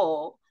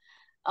E4,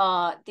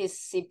 this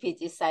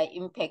CPG site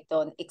impact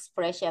on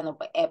expression of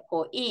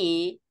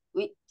APOE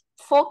with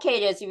 4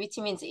 carriers, which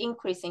means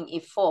increasing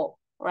E4,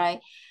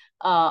 right?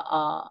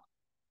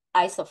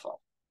 Isoform.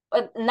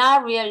 But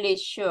not really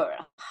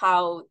sure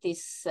how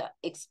this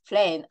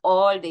explain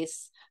all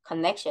these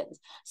connections.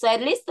 So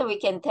at least we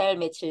can tell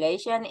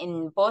methylation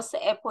in both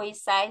APOE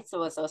sites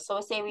was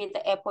associated with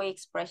the APOE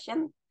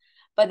expression,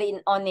 but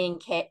only in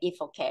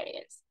EFO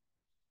carriers.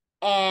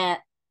 And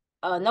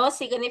no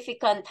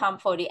significant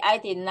TAM40. I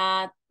did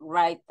not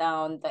write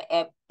down the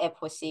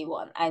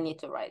APOC1. I need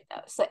to write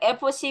down. So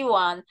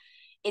APOC1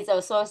 is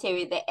associated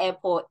with the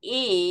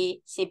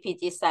APOE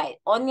CPG site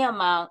only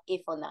among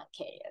EFO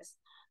non-carriers.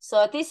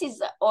 So this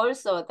is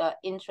also the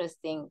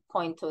interesting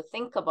point to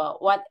think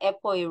about what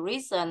APOE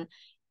reason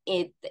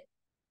it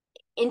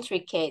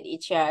intricate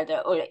each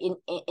other or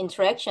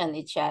interaction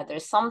each other,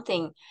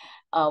 something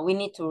we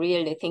need to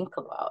really think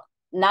about,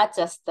 not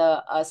just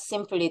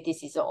simply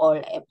this is all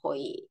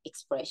APOE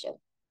expression.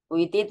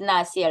 We did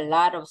not see a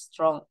lot of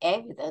strong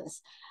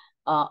evidence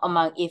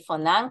among EFO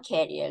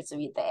non-carriers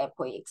with the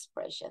APOE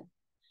expression.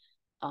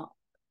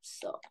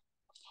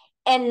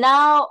 And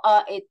now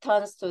it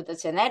turns to the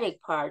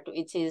genetic part,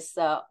 which is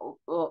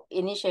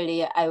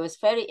initially I was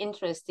very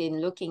interested in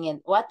looking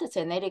at what the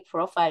genetic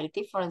profile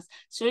difference.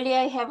 Julia,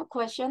 I have a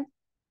question.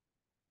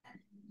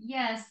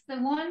 Yes, the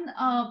one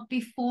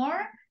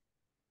before,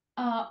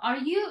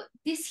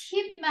 this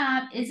heat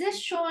map, is it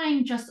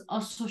showing just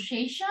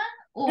association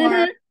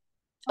or?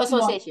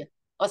 Association.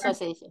 Okay,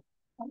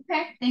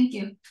 thank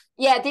you.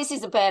 Yeah, this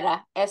is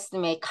better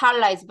estimate.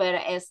 Carla is better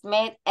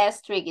estimate.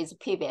 Asterisk is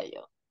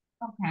p-value.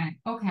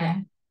 Okay.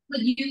 Yeah.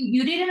 But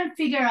you didn't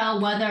figure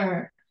out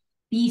whether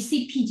the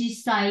CPG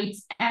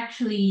sites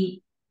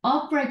actually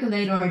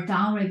upregulate or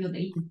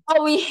downregulate.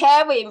 Oh, we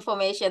have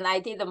information. I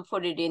didn't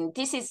put it in.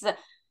 This is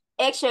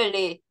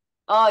actually,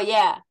 oh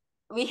yeah,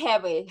 we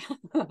have it.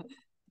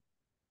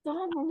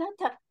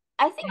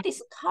 I think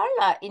this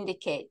color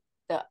indicate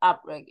the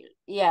upregulate.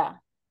 Yeah.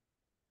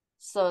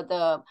 So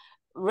the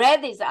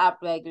red is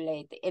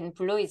upregulated and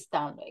blue is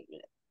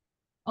downregulated.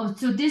 Oh,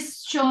 so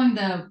this showing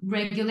the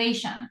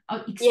regulation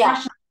of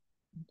expression.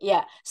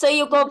 Yeah. So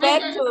you go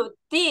back to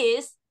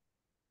this.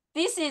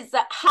 This is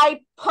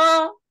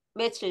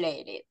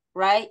hypermethylated,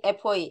 right?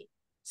 APOE.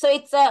 So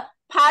it's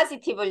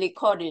positively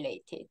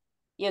correlated.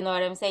 You know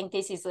what I'm saying?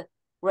 This is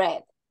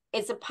red.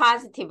 It's a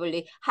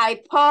positively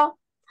high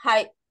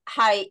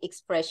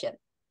expression.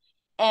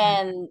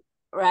 And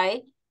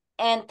right?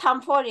 And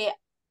TAM40,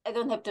 I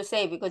don't have to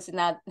say because it's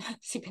not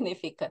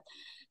significant.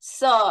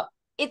 So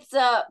it's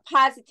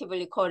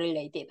positively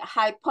correlated.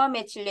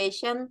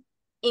 Hypermethylation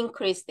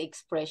increased the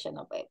expression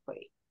of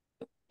APOE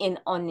in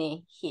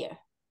only here.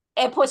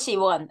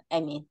 APOC1, I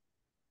mean.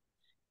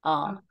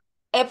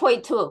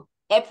 APOE2,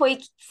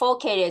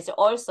 APOE4 carriers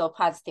also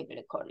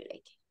positively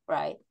correlated,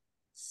 right?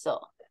 So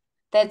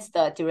that's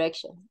the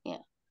direction,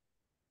 yeah.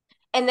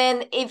 And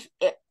then if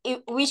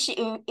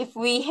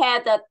we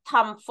had a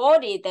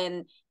TAM40,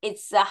 then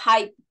it's a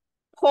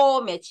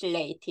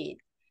hypomethylated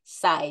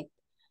site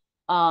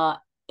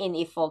in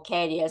E4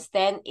 carriers,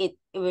 then it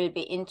will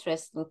be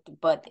interesting,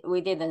 but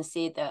we didn't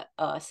see the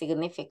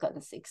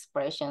significance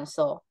expression,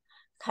 so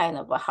kind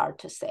of hard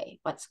to say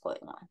what's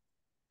going on.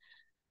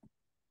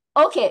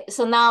 Okay,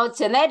 so now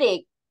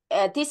genetic,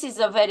 this is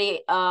a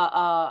very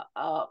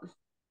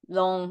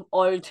long,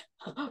 old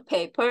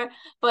paper,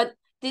 but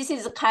this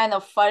is kind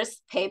of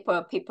first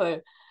paper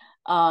people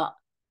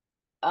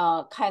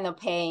kind of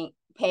paid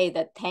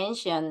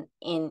attention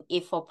in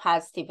E4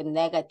 positive and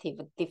negative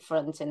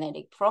different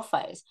genetic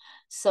profiles.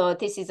 So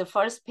this is the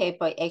first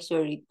paper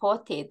actually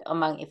reported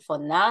among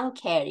E4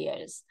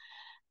 non-carriers.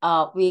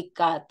 We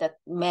got that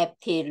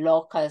MAPT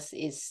locus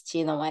is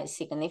genome-wide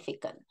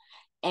significant.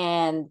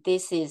 And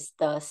this is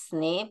the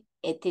SNP.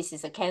 This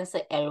is a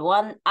cancer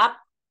L1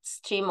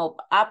 upstream of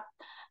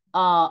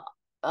of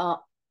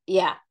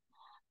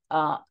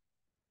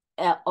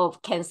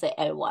cancer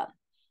L1.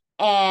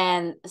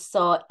 And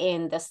so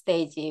in the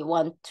stage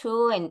 1,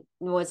 2, and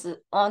was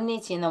only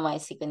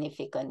genome-wide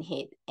significant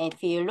hit. And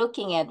if you're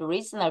looking at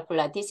regional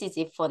plot, this is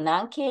it for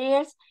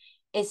non-carriers,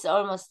 it's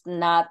almost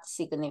not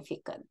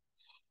significant.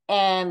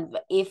 And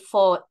if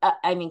for,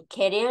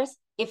 carriers,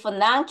 if for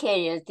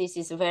non-carriers, this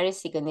is very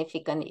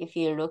significant if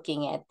you're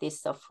looking at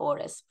this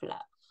forest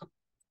plot.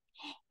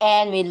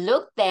 And we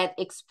looked at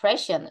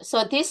expression.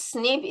 So this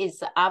SNP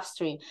is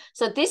upstream.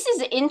 So this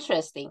is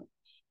interesting.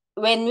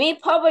 When we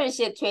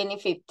published in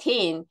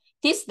 2015,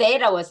 this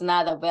data was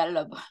not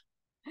available.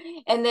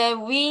 And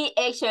then we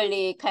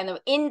actually kind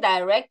of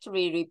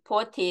indirectly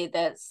reported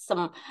that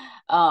some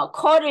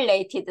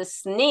correlated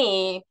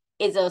SNP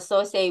is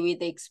associated with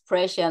the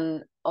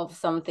expression of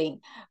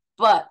something.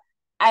 But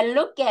I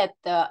look at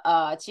the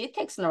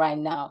GTEx right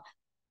now,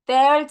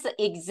 there's the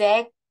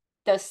SNP,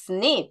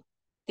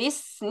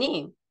 this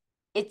SNP,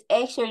 it's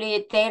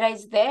actually data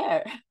is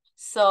there.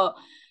 So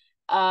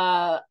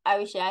I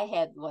wish I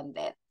had one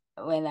that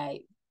when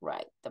I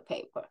write the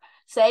paper.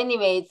 So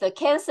anyway, the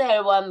cancer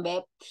L1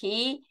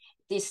 MAPT,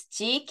 these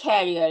G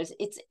carriers,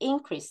 it's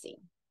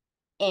increasing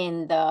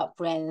in the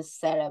brain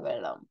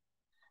cerebellum.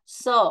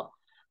 So,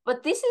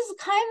 but this is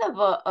kind of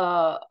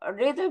a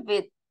little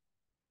bit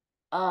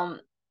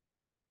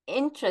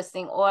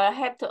interesting, or I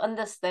have to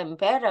understand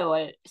better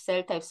or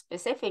cell type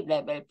specific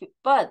level,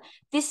 but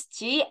this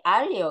G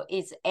allele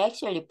is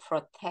actually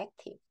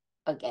protective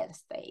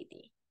against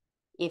AD,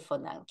 if for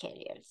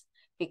non-carriers,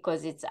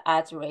 because its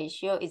odds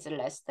ratio is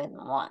less than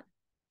 1.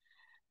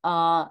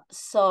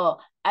 So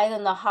I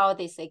don't know how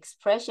this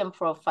expression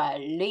profile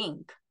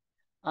link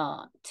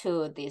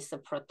to this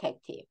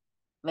protective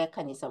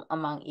mechanism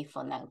among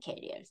E4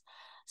 non-carriers.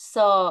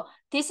 So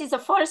this is the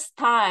first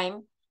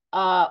time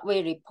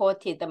we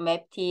reported the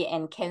MAPT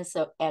and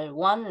cancer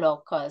L1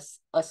 locus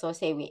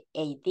associated with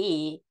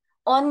AD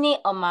only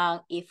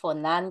among E4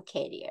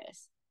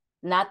 non-carriers,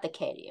 not the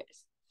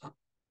carriers.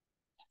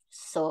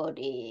 So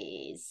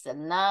these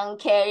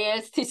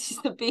non-carriers, this is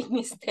a big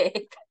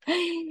mistake.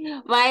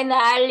 Minor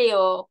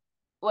allele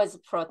was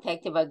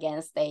protective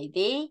against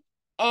AD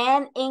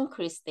and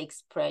increased the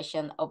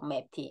expression of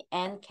MAPT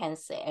and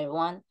cancer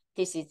L1.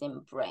 This is in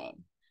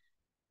brain.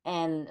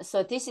 And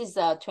so this is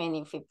a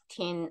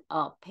 2015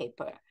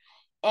 paper.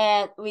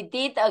 And we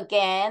did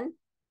again,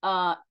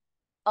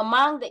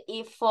 among the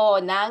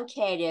E4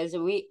 non-carriers,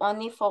 we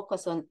only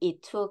focus on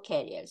E2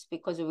 carriers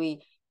because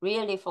we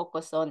really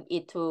focus on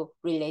E2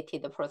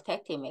 related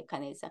protective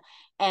mechanism.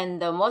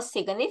 And the most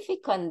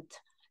significant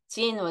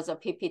gene was a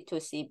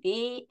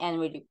PP2CB, and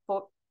we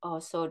report, oh,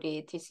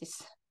 sorry, this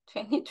is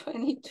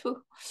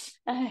 2022.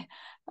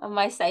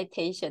 My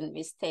citation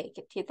mistake,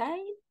 did I?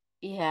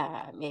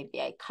 Yeah,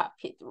 maybe I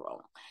copied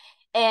wrong.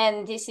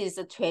 And this is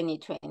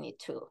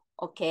 2022.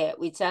 Okay,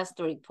 we just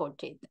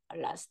reported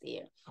last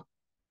year.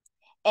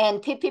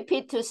 And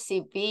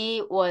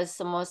PPP2CB was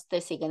most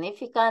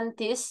significant.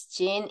 This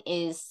gene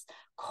is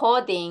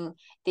coding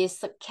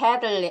this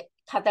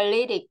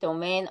catalytic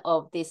domain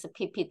of this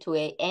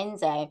PP2A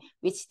enzyme,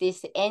 which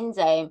this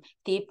enzyme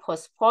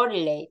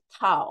dephosphorylate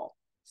tau.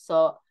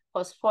 So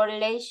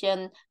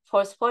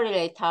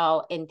phosphorylate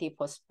tau and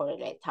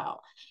dephosphorylate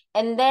tau.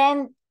 And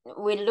then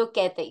we look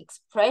at the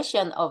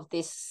expression of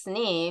this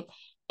SNP,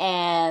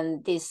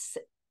 and this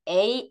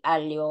A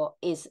allele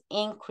is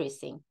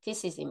increasing.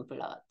 This is in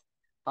blood.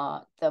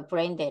 The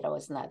brain data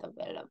was not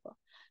available.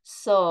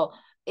 So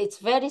it's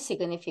very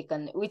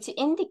significant, which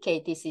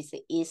indicates this is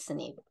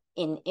eSNP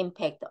in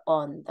impact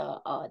on the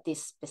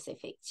this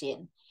specific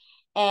gene.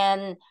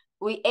 And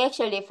we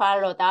actually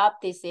followed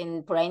up this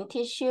in brain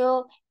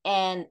tissue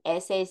and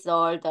assays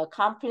all the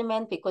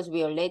complement, because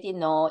we already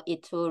know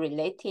E2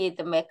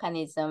 related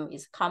mechanism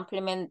is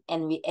complement,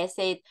 and we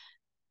assayed,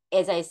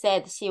 as I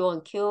said,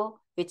 C1q,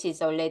 which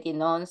is already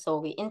known, so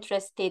we're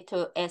interested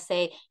to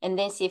assay, and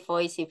then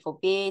C4A,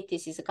 C4B,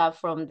 this is got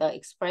from the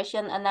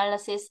expression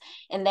analysis,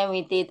 and then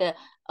we did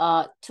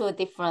 2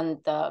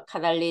 different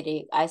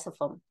catalytic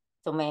isoform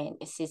domain,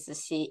 this is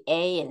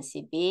CA and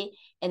CB,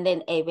 and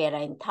then A beta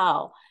and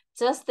tau.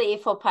 Just the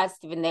E4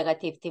 positive and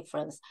negative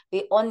difference.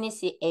 We only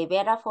see A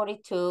beta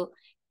 42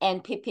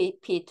 and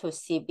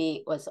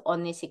PPP2CB was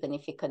only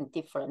significant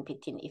difference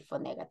between E4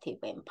 negative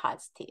and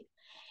positive.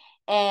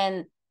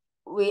 And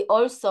we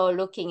also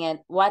looking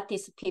at what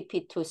this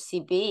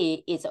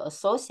PP2CB is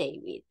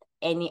associated with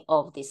any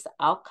of this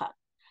outcome.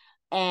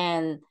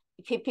 And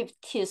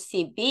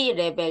PP2CB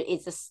level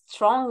is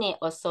strongly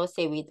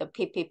associated with the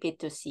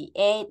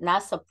PPP2CA,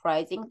 not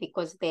surprising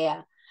because they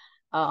are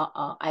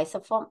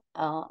isoform,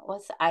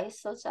 what's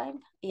isozyme?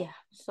 Yeah,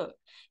 so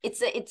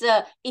it's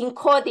a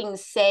encoding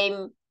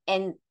same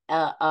and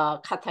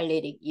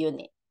catalytic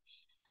unit.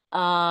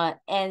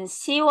 And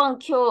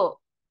C1q,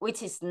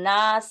 which is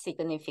not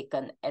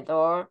significant at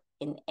all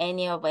in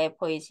any of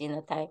APOE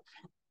genotype.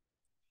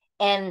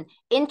 And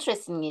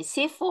interestingly,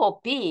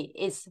 C4b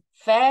is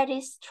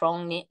very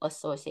strongly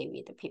associated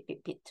with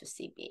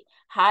PPP2CB,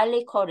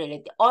 highly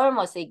correlated,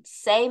 almost the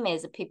same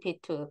as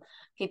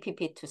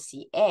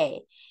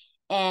PPP2CA.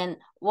 And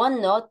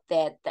one note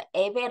that the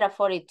A-beta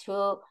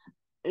 42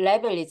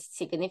 level is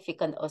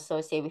significant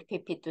associated with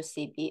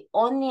PP2CB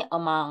only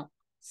among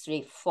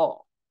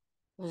 3-4,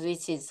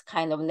 which is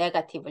kind of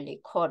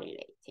negatively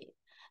correlated.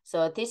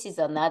 So this is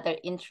another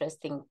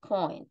interesting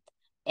point.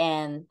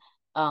 And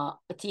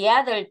the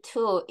other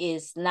two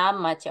is not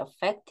much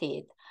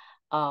affected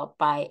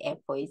by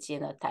APOE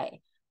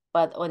genotype,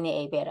 but only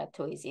A-beta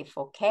 2 is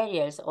E4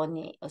 carriers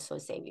only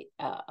associated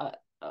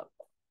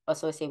with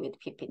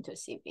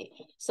PP2CB.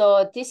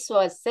 So this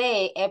was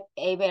say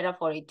A-beta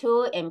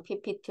 42 and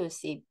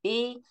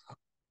PP2CB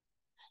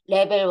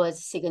level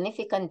was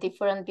significant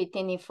difference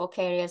between E4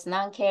 carriers,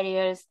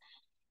 non-carriers,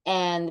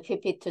 and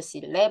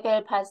PP2C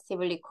level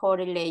positively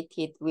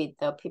correlated with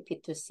the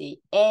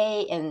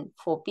PP2CA and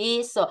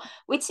 4B. So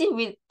which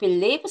we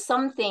believe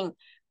something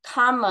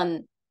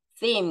common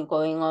theme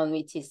going on,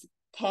 which is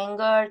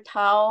tangled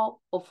tau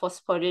or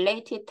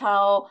phosphorylated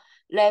tau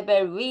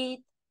level with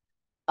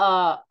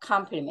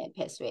complement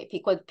pathway,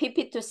 because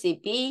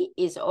PP2CB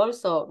is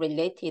also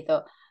related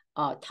to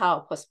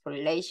tau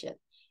phosphorylation,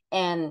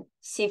 and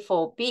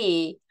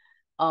C4B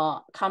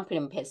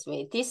complement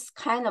pathway. This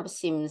kind of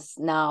seems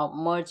now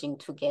merging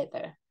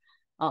together,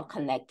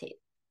 connected.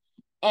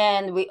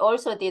 And we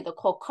also did a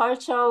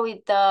co-culture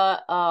with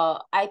the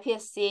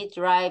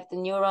iPSC-derived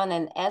neuron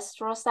and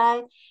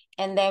astrocyte,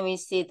 and then we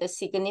see the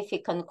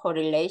significant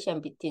correlation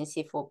between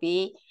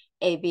C4B,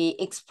 AB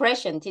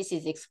expression. This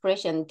is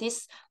expression.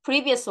 This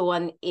previous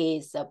one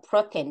is a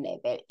protein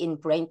level in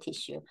brain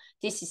tissue.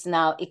 This is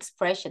now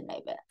expression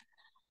level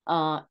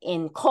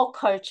in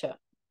co-culture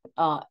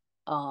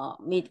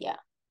media.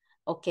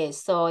 Okay,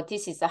 so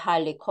this is a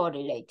highly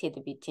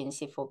correlated between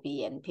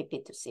C4B and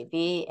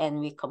PP2CB, and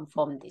we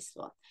confirm this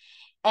one.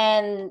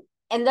 And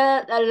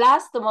the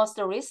last, most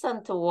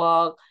recent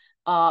work,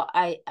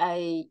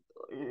 I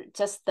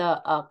just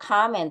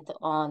comment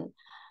on,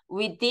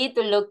 we did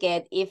look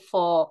at if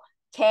for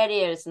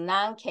carriers,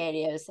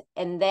 non-carriers,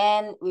 and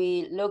then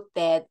we looked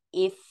at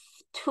if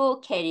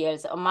 2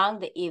 carriers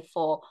among the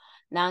E4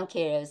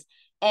 non-carriers,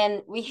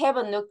 and we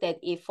haven't looked at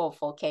E4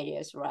 for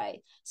carriers,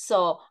 right?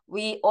 So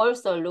we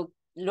also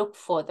look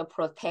for the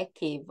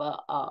protective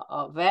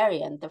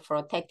variant, the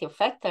protective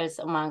factors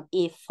among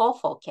E4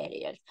 for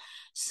carriers.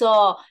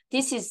 So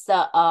this is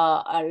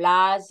a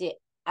large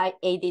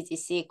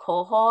ADGC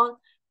cohort,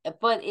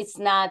 but it's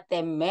not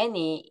that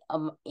many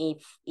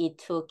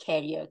E2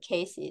 carrier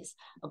cases,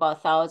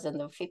 about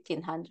 1,000 or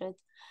 1,500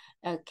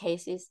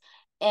 cases,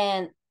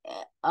 and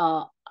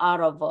out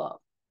of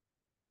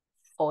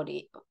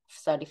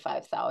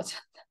 35,000.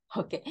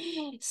 Okay,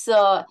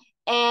 so,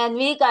 and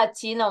we got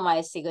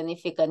genome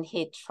significant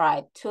hit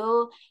tribe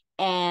 2,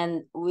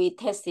 and we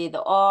tested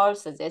all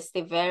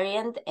suggestive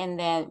variant, and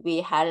then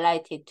we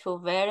highlighted 2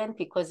 variant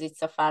because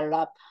it's a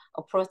follow-up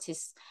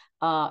approaches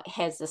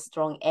has a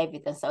strong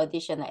evidence,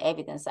 additional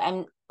evidence.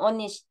 I'm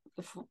only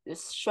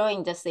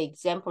showing just the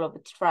example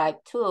of tribe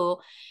 2,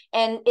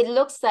 and it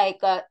looks like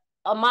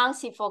among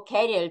C4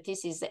 carrier,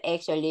 this is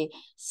actually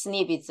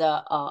SNP is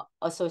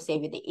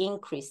associated with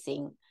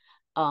increasing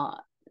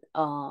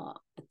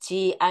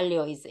G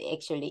allele is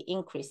actually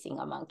increasing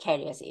among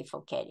carriers,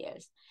 E4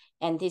 carriers.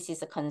 And this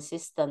is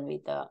consistent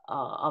with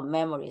a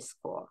memory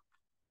score,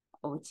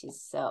 which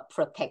is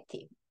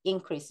protective.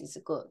 Increase is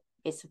good,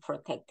 it's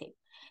protective.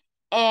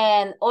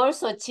 And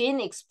also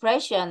gene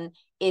expression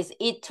is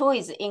E2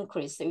 is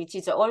increased, which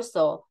is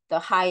also the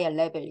higher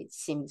level, it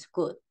seems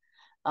good.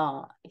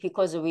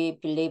 Because we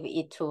believe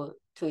E2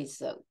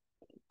 is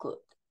good.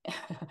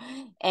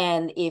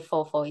 And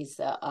E44 is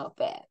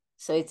bad.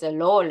 So it's a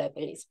lower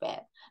level is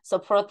bad. So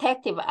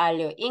protective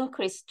allele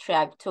increased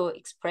TRAB2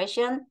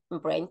 expression in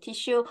brain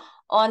tissue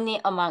only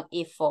among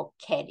E4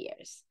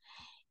 carriers.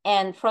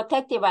 And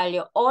protective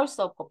allele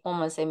also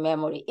performance in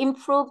memory,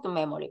 improved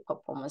memory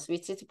performance,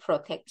 which is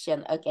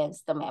protection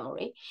against the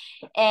memory.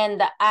 And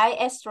the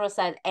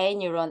astrocyte A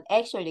neuron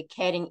actually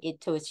carrying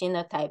it to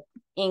genotype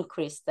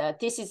increased.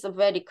 This is a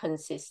very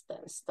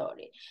consistent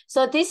story.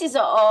 So this is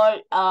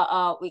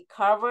all we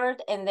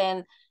covered. And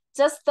then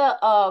just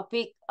a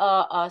big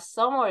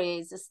summary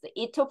is just the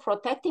E2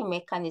 protecting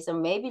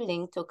mechanism may be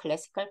linked to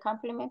classical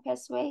complement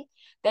pathway.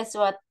 That's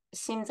what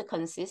seems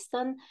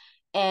consistent.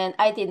 And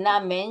I did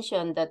not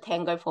mention the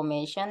tangle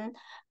formation.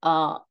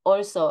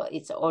 Also,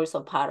 it's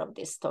also part of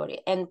this story.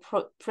 And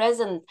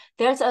present,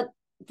 there's a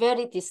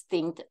very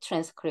distinct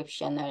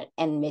transcriptional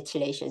and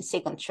methylation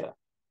signature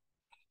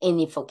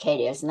in for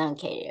carriers,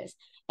 non-carriers.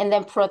 And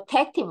then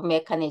protective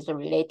mechanism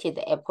related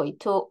to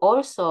APOE2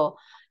 also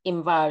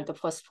involved the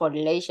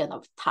phosphorylation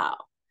of tau.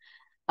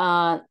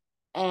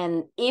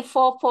 And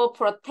E44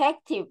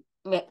 protective,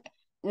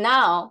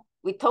 now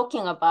we're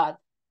talking about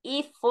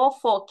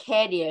E44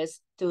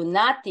 carriers do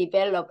not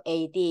develop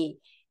AD.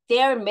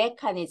 Their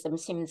mechanism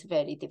seems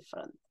very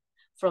different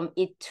from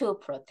E2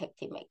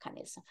 protective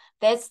mechanism.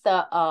 That's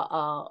the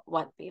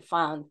what we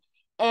found.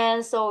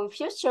 And so in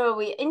future,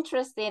 we're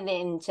interested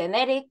in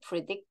genetic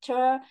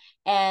predictor,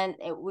 and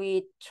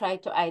we try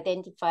to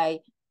identify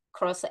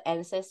cross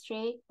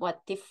ancestry,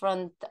 what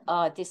different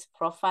these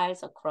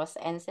profiles across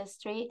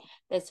ancestry.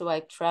 That's what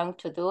I'm trying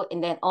to do.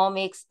 And then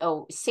omics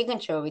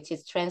signature, which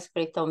is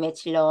transcriptome,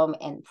 methylome,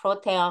 and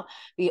proteome.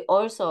 We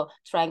also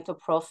trying to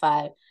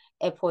profile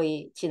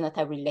APOE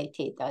genotype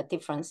related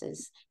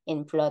differences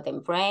in blood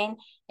and brain.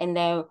 And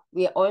then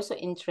we're also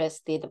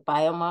interested in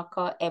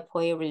biomarker,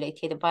 APOE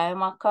related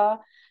biomarker,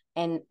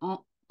 and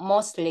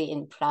mostly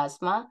in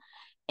plasma,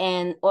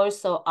 and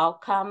also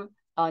outcome,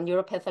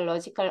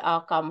 neuropathological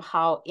outcome,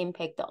 how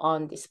impact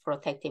on this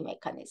protective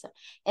mechanism.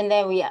 And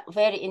then we are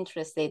very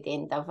interested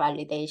in the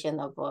validation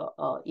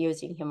of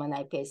using human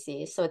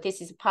iPSC. So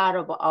this is part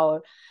of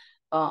our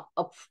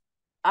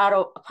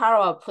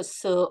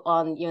pursuit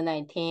on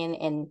U19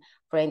 and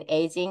brain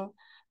aging,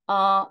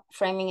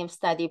 Framingham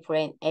study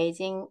brain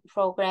aging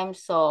program.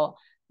 So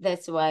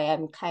that's why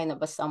I'm kind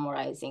of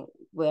summarizing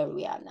where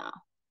we are now.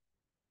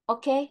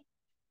 Okay,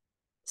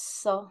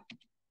 so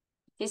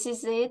this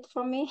is it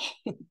for me.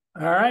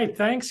 All right,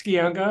 thanks,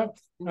 Gyungah.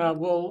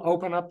 We'll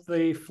open up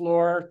the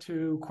floor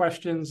to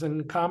questions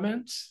and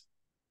comments.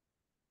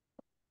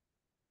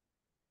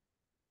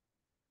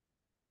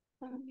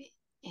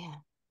 Yeah.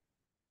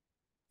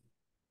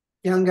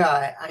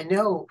 Gyungah, I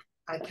know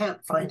I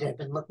can't find it. I've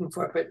been looking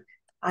for it, but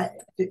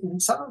in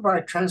some of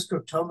our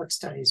transcriptomic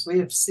studies, we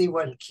have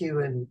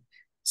C1q and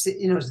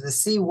the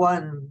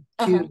C1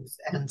 Qs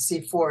and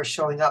C4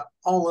 showing up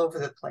all over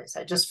the place.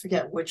 I just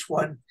forget which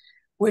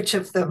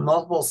of the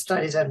multiple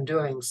studies I'm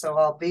doing. So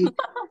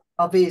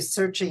I'll be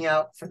searching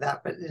out for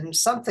that. But in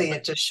something,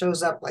 it just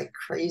shows up like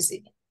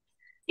crazy.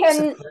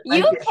 Can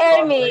you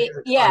tell me?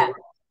 Yeah,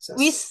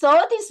 we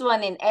saw this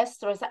one in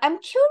Astros. I'm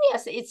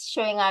curious. It's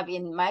showing up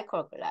in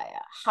microglia.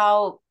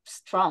 How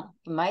strong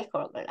in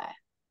microglia?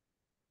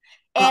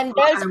 And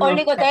there's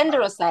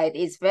oligodendrocyte.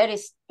 It's very.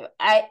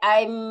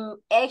 I'm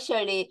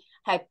actually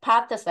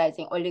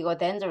hypothesizing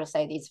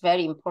oligodendrocyte is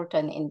very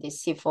important in the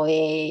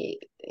C4A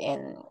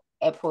and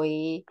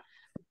APOE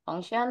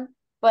function,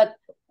 but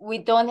we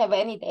don't have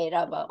any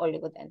data about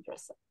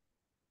oligodendrocyte.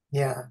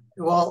 Yeah.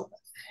 Well,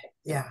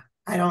 yeah.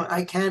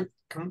 I can't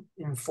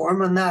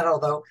inform on that.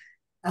 Although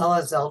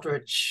Ella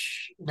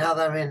Zeldrich, now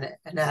that I'm in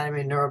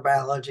anatomy and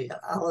neurobiology,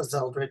 Ella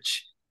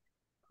Zeldrich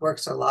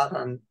works a lot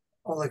on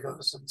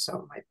oligos, and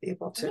so might be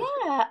able to.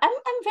 Yeah,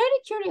 I'm very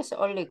curious.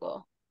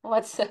 Oligo,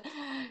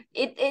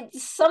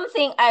 it's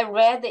something I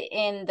read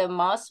in the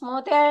mouse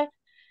model.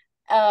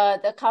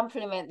 The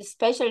complement,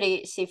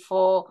 especially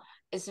C4,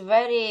 is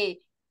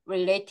very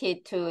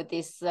related to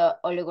this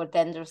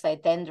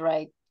oligodendrocyte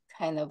dendrite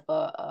kind of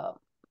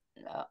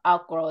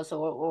outgrowth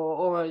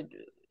or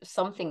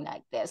something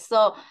like that.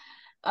 So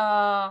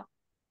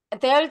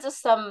there's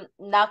some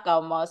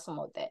knockout mouse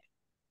model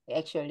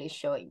actually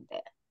showing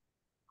that.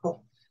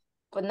 Cool.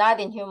 But not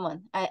in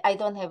human. I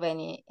don't have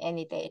any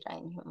data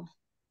in human.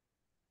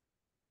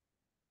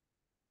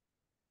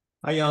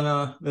 Hi,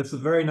 Gyungah. That's a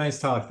very nice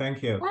talk.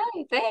 Thank you.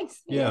 Hi,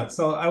 thanks. Yeah.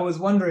 So I was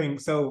wondering,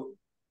 so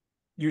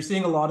you're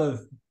seeing a lot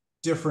of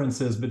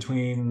differences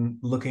between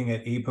looking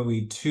at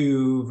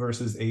APOE2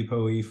 versus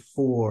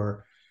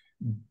APOE4.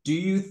 Do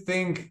you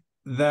think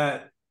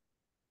that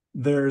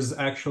there's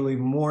actually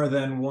more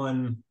than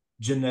one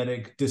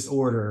genetic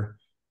disorder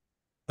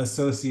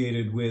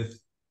associated with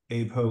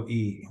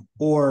APOE?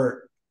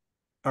 Or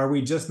are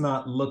we just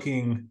not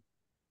looking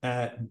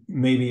at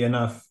maybe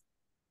enough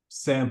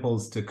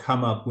samples to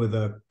come up with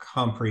a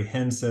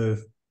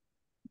comprehensive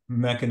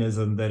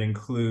mechanism that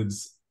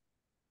includes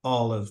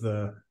all of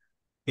the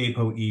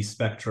APOE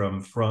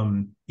spectrum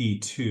from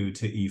E2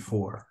 to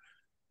E4?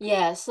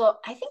 Yeah, so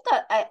I think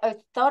I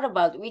thought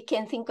about, we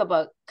can think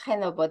about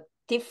kind of a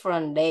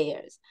different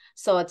layers.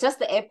 So just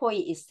the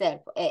APOE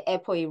itself,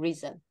 APOE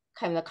region,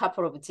 kind of a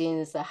couple of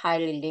genes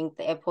highly linked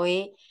to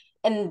APOE.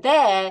 And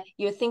then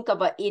you think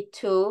about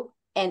E2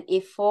 and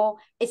E4,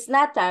 it's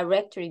not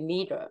directly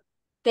mirror.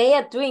 They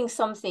are doing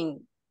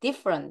something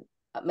different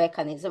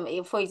mechanism.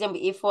 For example,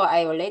 E4,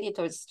 I already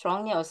told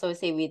strongly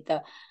associated with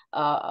the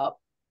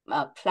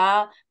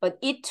PLA,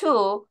 but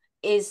E2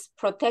 is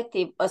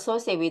protective,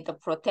 associated with the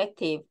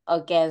protective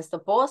against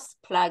both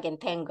plug and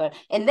tangle,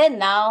 and then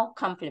now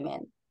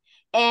complement.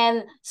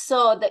 And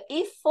so the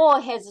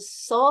E4 has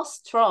so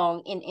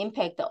strong in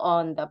impact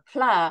on the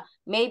PLA,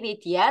 maybe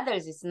the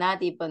others is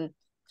not even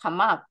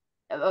come up,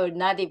 or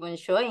not even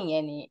showing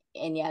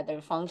any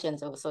other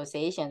functions or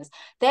associations.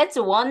 That's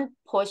one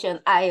portion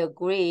I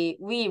agree.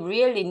 We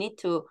really need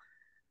to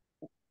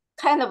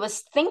kind of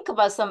think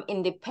about some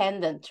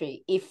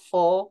independently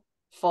E4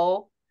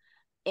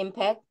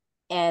 impact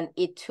and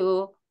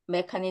E2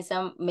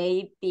 mechanism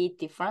may be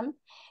different.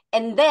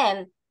 And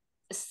then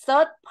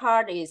third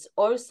part is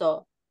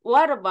also,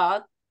 what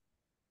about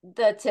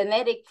the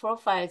genetic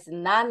profiles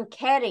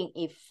non-carrying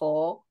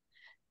E4?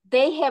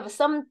 They have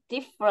some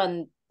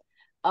different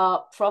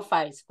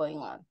profiles going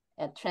on,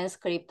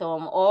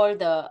 transcriptome or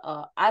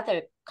the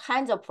other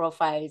kinds of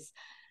profiles,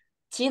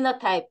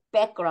 genotype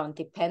background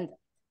dependent.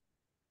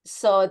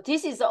 So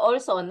this is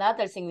also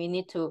another thing we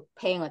need to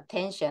pay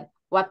attention.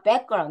 What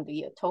background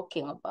we are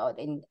talking about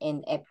in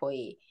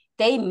APOE?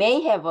 They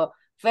may have a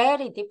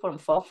very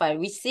different profile.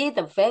 We see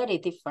the very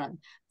different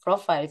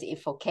profiles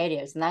for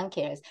carriers,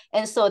 non-carriers.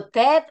 And so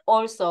that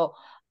also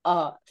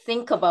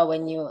think about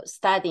when you're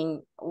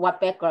studying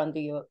what background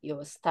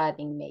you're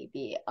studying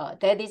maybe.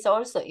 That is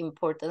also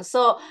important.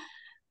 So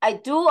I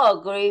do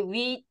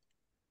agree.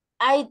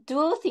 I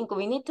do think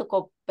we need to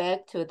go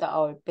back to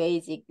our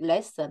basic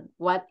lesson.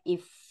 What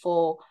if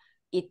for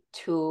it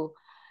to,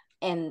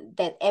 and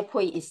that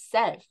APOE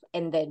itself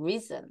and that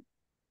reason.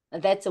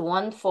 That's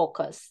one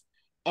focus.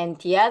 And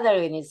the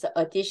other one is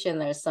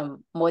additional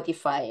some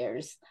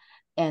modifiers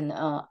and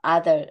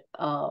other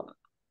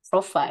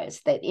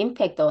profiles that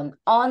impact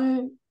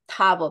on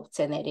top of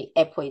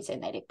APOE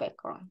genetic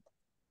background.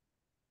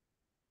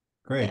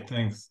 Great,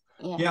 thanks.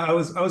 Yeah. Yeah, I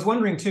was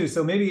wondering too.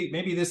 So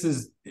maybe this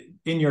is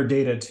in your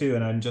data too,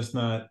 and I'm just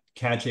not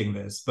catching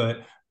this.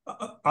 But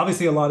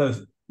obviously, a lot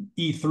of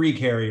E3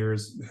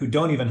 carriers who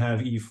don't even have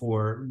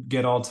E4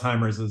 get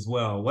Alzheimer's as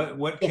well.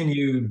 What can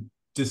you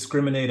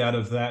discriminate out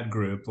of that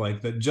group?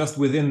 Like that, just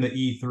within the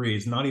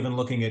E3s, not even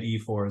looking at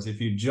E4s. If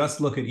you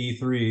just look at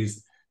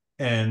E3s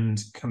and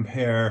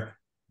compare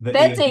the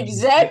that's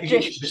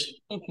exactly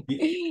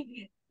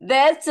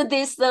that's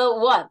this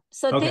one.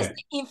 So this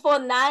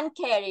E4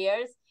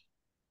 non-carriers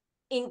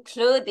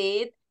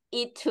included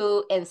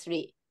E2 and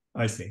 3.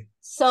 I see.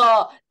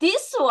 So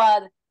this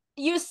one,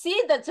 you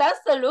see that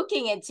just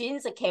looking at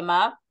genes came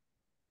up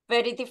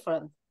very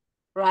different,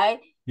 right?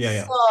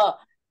 Yeah. So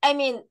I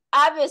mean,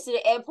 obviously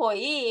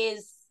APOE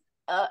is,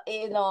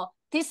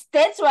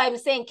 that's why I'm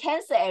saying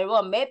cancer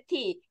L1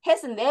 MAPT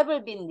has never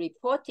been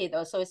reported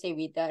associated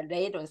with the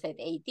late onset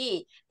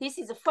AD. This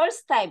is the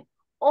first time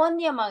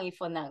only among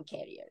E4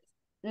 non-carriers.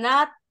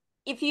 Not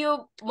if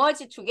you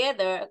merge it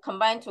together,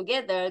 combine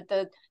together,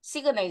 the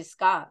signal is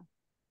gone.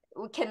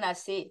 We cannot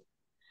see it.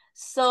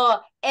 So,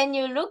 and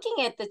you're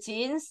looking at the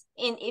genes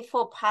in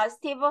E4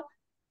 positive,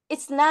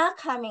 it's not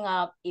coming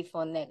up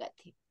E4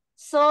 negative.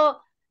 So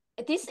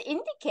this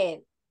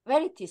indicates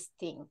very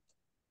distinct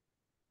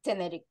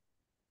genetic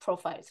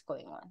profiles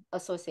going on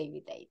associated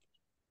with AD.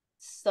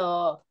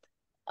 So,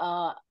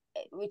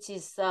 which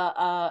is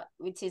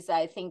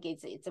I think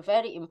it's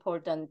very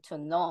important to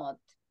note.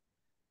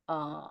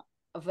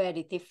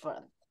 Very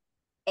different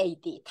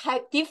AD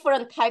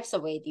different types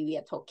of AD we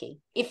are talking.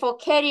 If for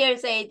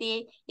carriers AD,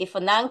 if for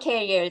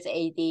non-carriers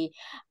AD,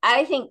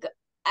 I think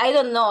I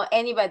don't know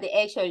anybody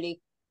actually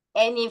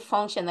any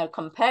functional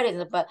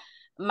comparison, but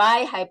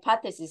my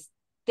hypothesis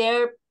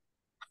there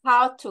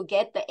how to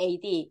get the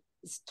AD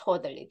is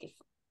totally different.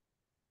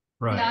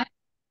 Right.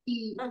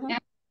 Yeah,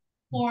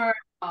 for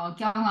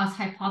Gyungah's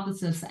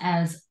hypothesis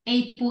as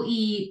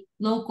APOE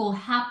local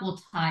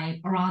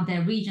haplotype around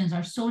their regions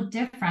are so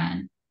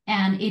different,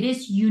 and it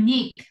is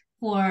unique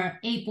for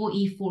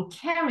APOE4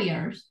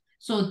 carriers.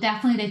 So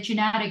definitely the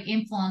genetic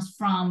influence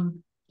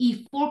from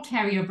E4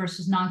 carrier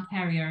versus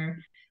non-carrier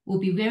will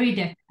be very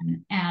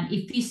different. And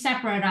if we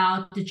separate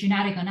out the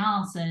genetic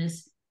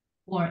analysis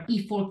for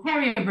E4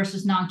 carrier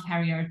versus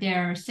non-carrier,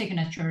 their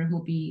signature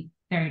will be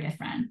very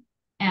different.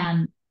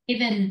 And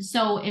even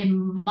so,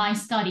 in my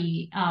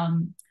study,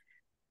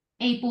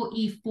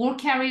 APOE4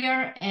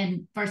 carrier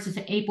and versus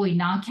the APOE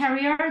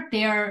non-carrier,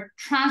 their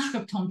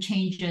transcriptome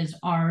changes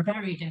are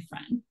very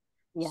different.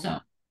 Yeah. So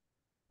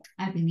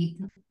I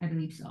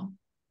believe so.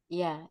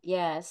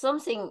 Yeah.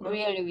 Something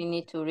really we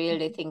need to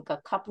really think a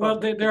couple. Well,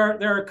 there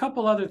are a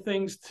couple other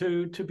things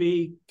to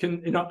be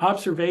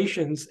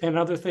observations and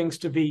other things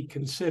to be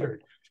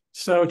considered.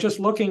 So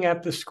just looking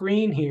at the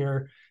screen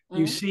here,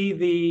 you see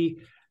the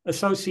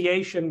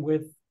association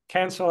with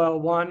cancel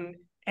L1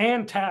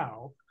 and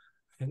tau,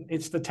 and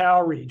it's the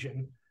tau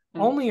region,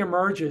 only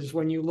emerges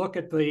when you look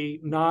at the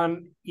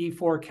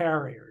non-E4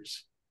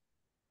 carriers.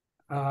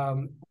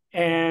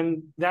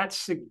 And that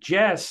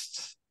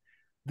suggests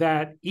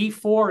that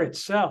E4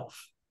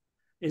 itself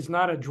is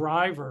not a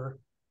driver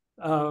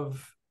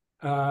of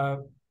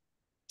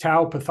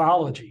tau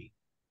pathology.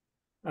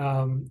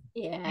 And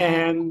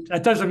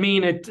that doesn't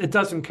mean it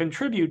doesn't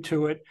contribute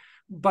to it,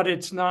 but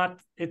it's not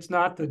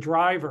the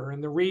driver,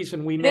 and the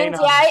reason we may not.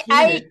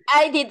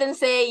 I didn't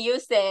say, you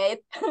said.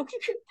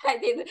 I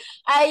didn't.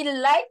 I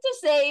like to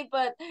say,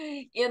 but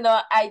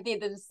I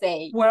didn't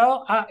say.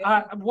 Well,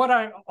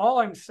 all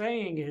I'm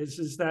saying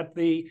is that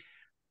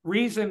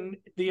reason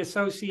the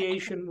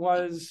association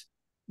was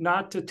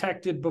not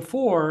detected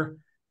before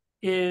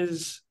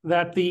is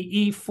that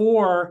the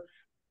E4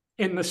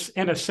 in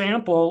a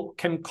sample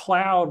can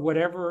cloud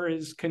whatever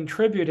is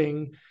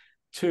contributing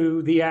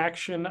to the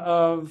action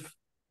of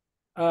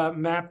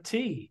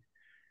MAPT.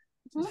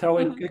 So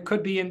it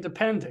could be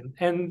independent.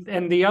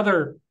 And the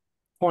other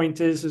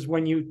point is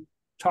when you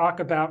talk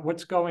about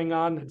what's going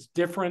on that's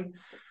different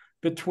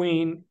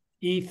between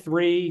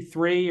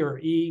E3 or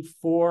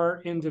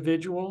E4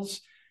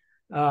 individuals,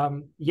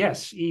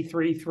 yes,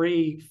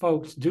 E3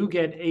 folks do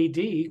get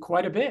AD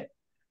quite a bit.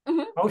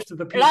 Most of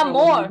the people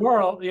in the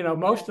world,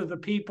 most of the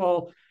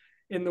people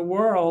in the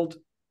world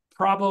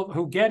probably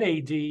who get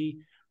AD,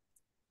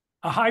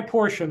 a high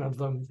portion of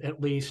them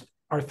at least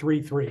are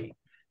 3-3,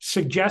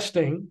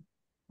 suggesting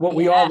what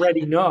we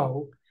already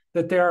know,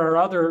 that there are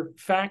other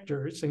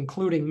factors,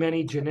 including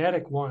many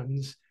genetic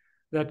ones,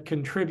 that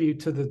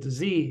contribute to the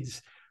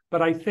disease.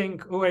 But I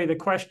think, Uwe, the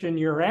question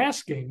you're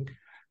asking,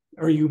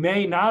 or you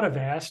may not have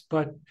asked,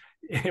 but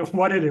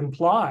what it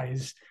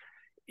implies,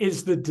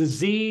 is the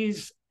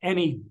disease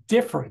any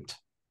different?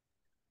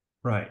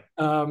 Right.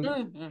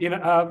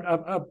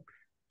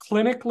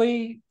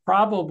 Clinically,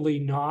 probably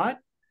not.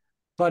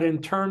 But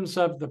in terms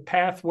of the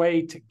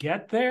pathway to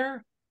get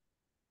there,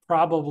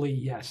 probably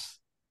yes.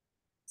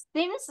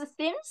 Seems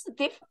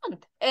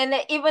different. And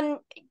even,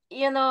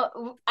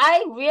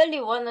 I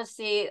really want to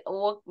see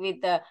work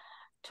with the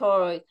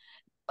toroid.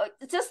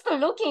 Just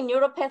looking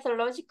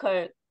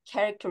neuropathological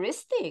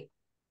characteristic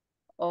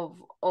of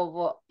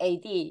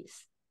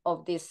ADs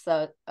of this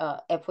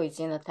APOE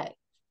genotype.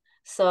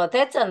 So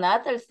that's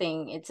another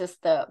thing. It's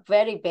just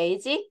very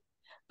basic,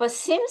 but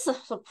seems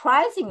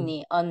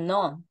surprisingly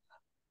unknown.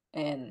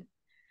 And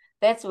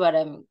that's what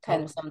I'm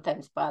kind of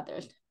sometimes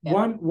bothered. Yeah.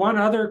 One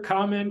other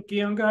comment,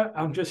 Gyungah,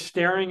 I'm just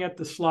staring at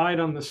the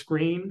slide on the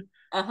screen.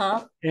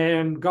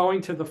 And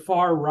going to the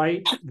far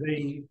right,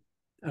 the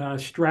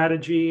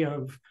strategy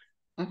of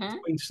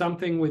doing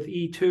something with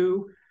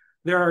E2.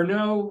 There are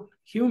no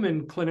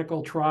human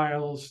clinical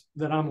trials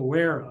that I'm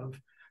aware of,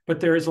 but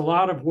there is a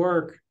lot of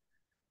work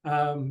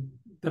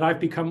that I've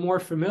become more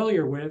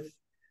familiar with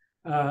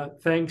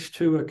thanks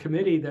to a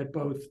committee that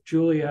both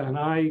Julia and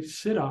I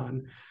sit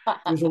on.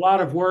 There's a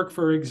lot of work,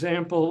 for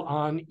example,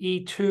 on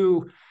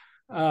E2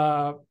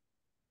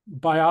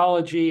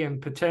 biology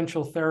and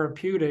potential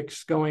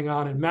therapeutics going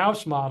on in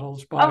mouse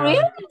models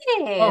by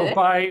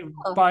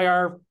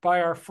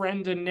our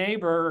friend and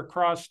neighbor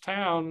across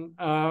town,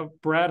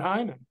 Brad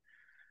Hyman.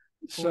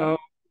 So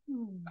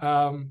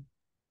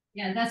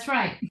yeah, that's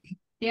right.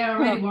 They are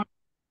already working.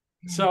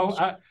 So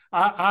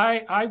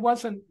I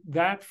wasn't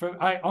that.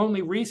 I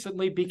only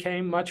recently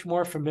became much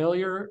more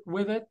familiar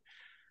with it.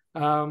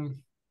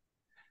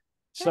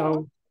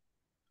 So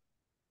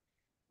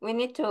we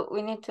need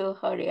to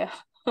hurry up.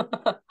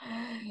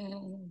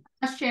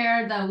 I'll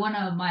share that one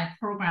of my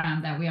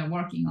program that we are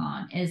working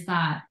on is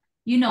that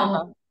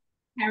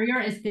carrier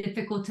is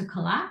difficult to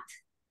collect,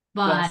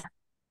 but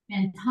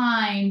and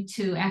time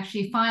to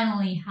actually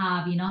finally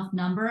have enough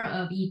number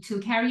of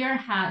E2 carrier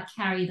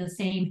carry the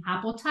same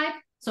haplotype.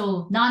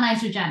 So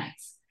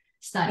non-isogenics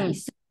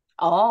studies.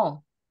 The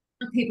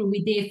paper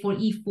we did for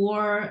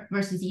E4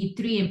 versus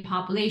E3 in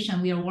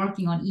population, we are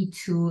working on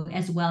E2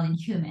 as well in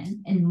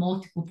human and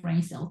multiple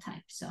brain cell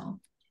types. So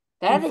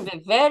that would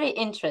be very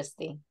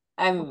interesting.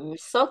 I'm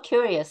so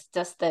curious,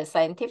 just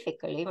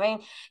scientifically. I mean,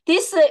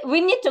 this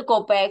we need to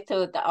go back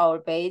to our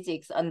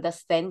basics,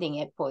 understanding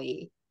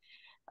APOE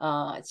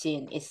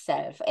gene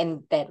itself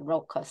and that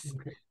locus.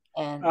 Okay.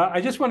 And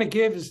I just want to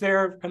give, is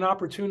there an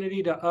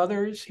opportunity to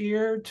others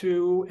here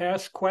to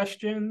ask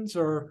questions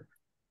or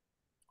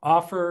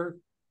offer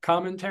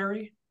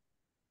commentary?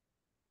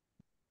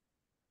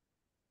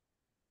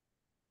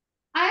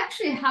 I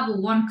actually have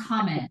one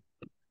comment.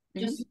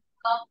 Just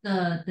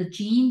about the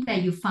gene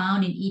that you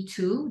found in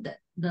E2,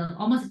 the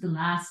almost the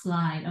last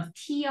slide of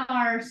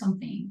TR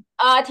something.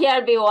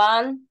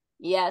 TRB1,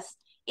 yes.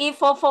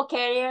 E44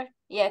 carrier,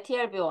 yeah,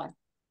 TRB1.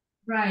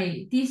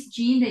 Right. This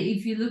gene that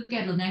if you look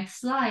at the next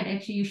slide,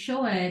 actually you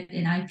show it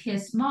in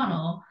IPS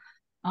model.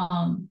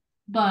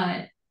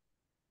 But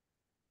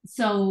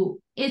so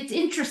it's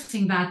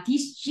interesting that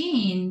this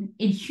gene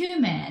in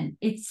human,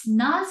 it's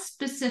not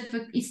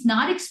specific, it's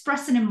not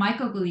expressed in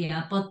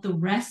microglia, but the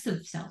rest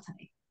of cell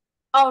type.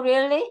 Oh,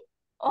 really?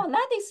 Oh,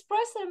 not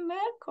expressed in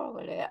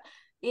microglia.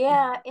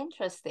 Yeah,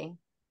 interesting.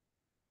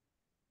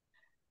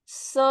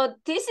 So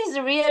this is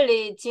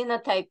really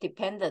genotype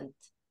dependent,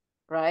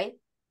 right?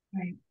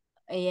 Right.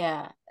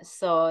 Yeah,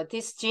 so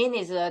this gene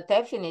is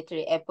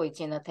definitely APOE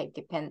genotype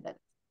dependent.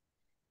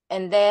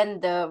 And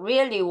then the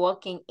really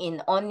working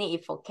in only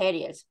E4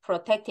 carriers,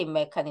 protective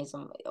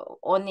mechanism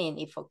only in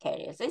E4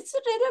 carriers. It's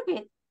a little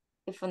bit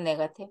E4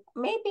 negative,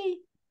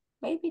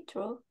 maybe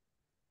true.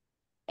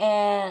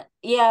 And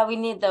yeah, we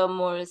need a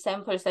more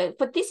sample size,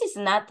 but this is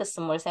not the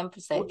small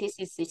sample size. This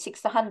is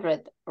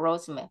 600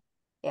 Roseman.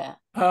 Yeah.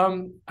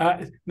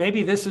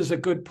 Maybe this is a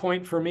good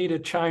point for me to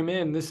chime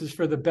in. This is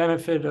for the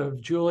benefit of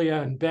Julia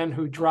and Ben,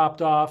 who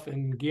dropped off,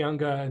 and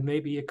Gyungah, and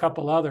maybe a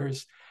couple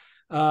others.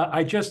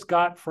 I just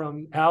got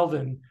from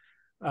Alvin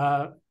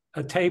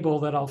a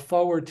table that I'll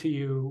forward to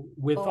you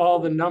with all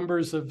the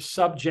numbers of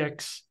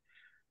subjects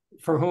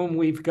for whom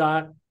we've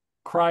got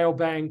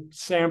cryobank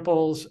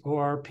samples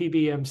or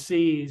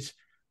PBMCs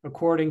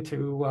according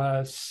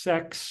to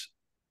sex,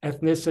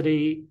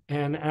 ethnicity,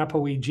 and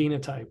APOE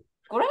genotype.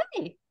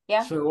 Great.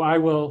 Yeah. So I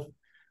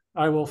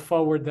will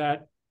forward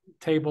that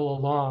table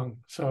along.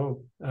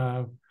 So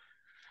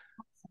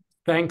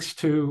thanks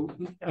to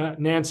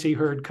Nancy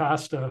Hurd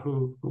Costa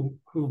who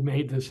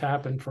made this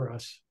happen for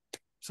us.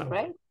 So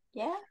right.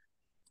 Yeah.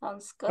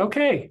 Sounds good.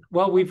 Okay.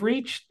 Well, we've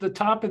reached the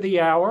top of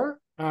the hour.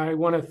 I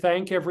want to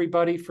thank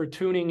everybody for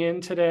tuning in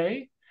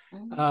today.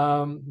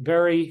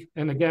 And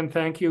again,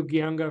 thank you,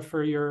 Gyungah,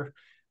 for your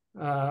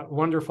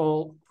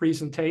wonderful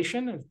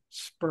presentation. It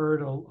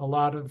spurred a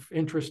lot of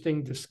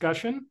interesting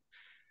discussion.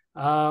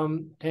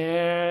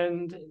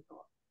 And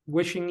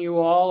wishing you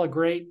all a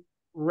great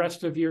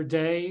rest of your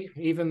day,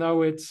 even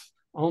though it's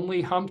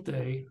only hump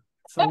day.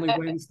 It's only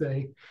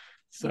Wednesday.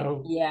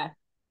 So yeah.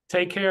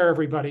 Take care,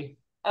 everybody.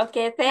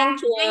 Okay,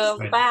 thank you.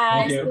 Right.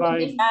 Bye. Thank you.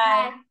 Bye.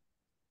 Bye.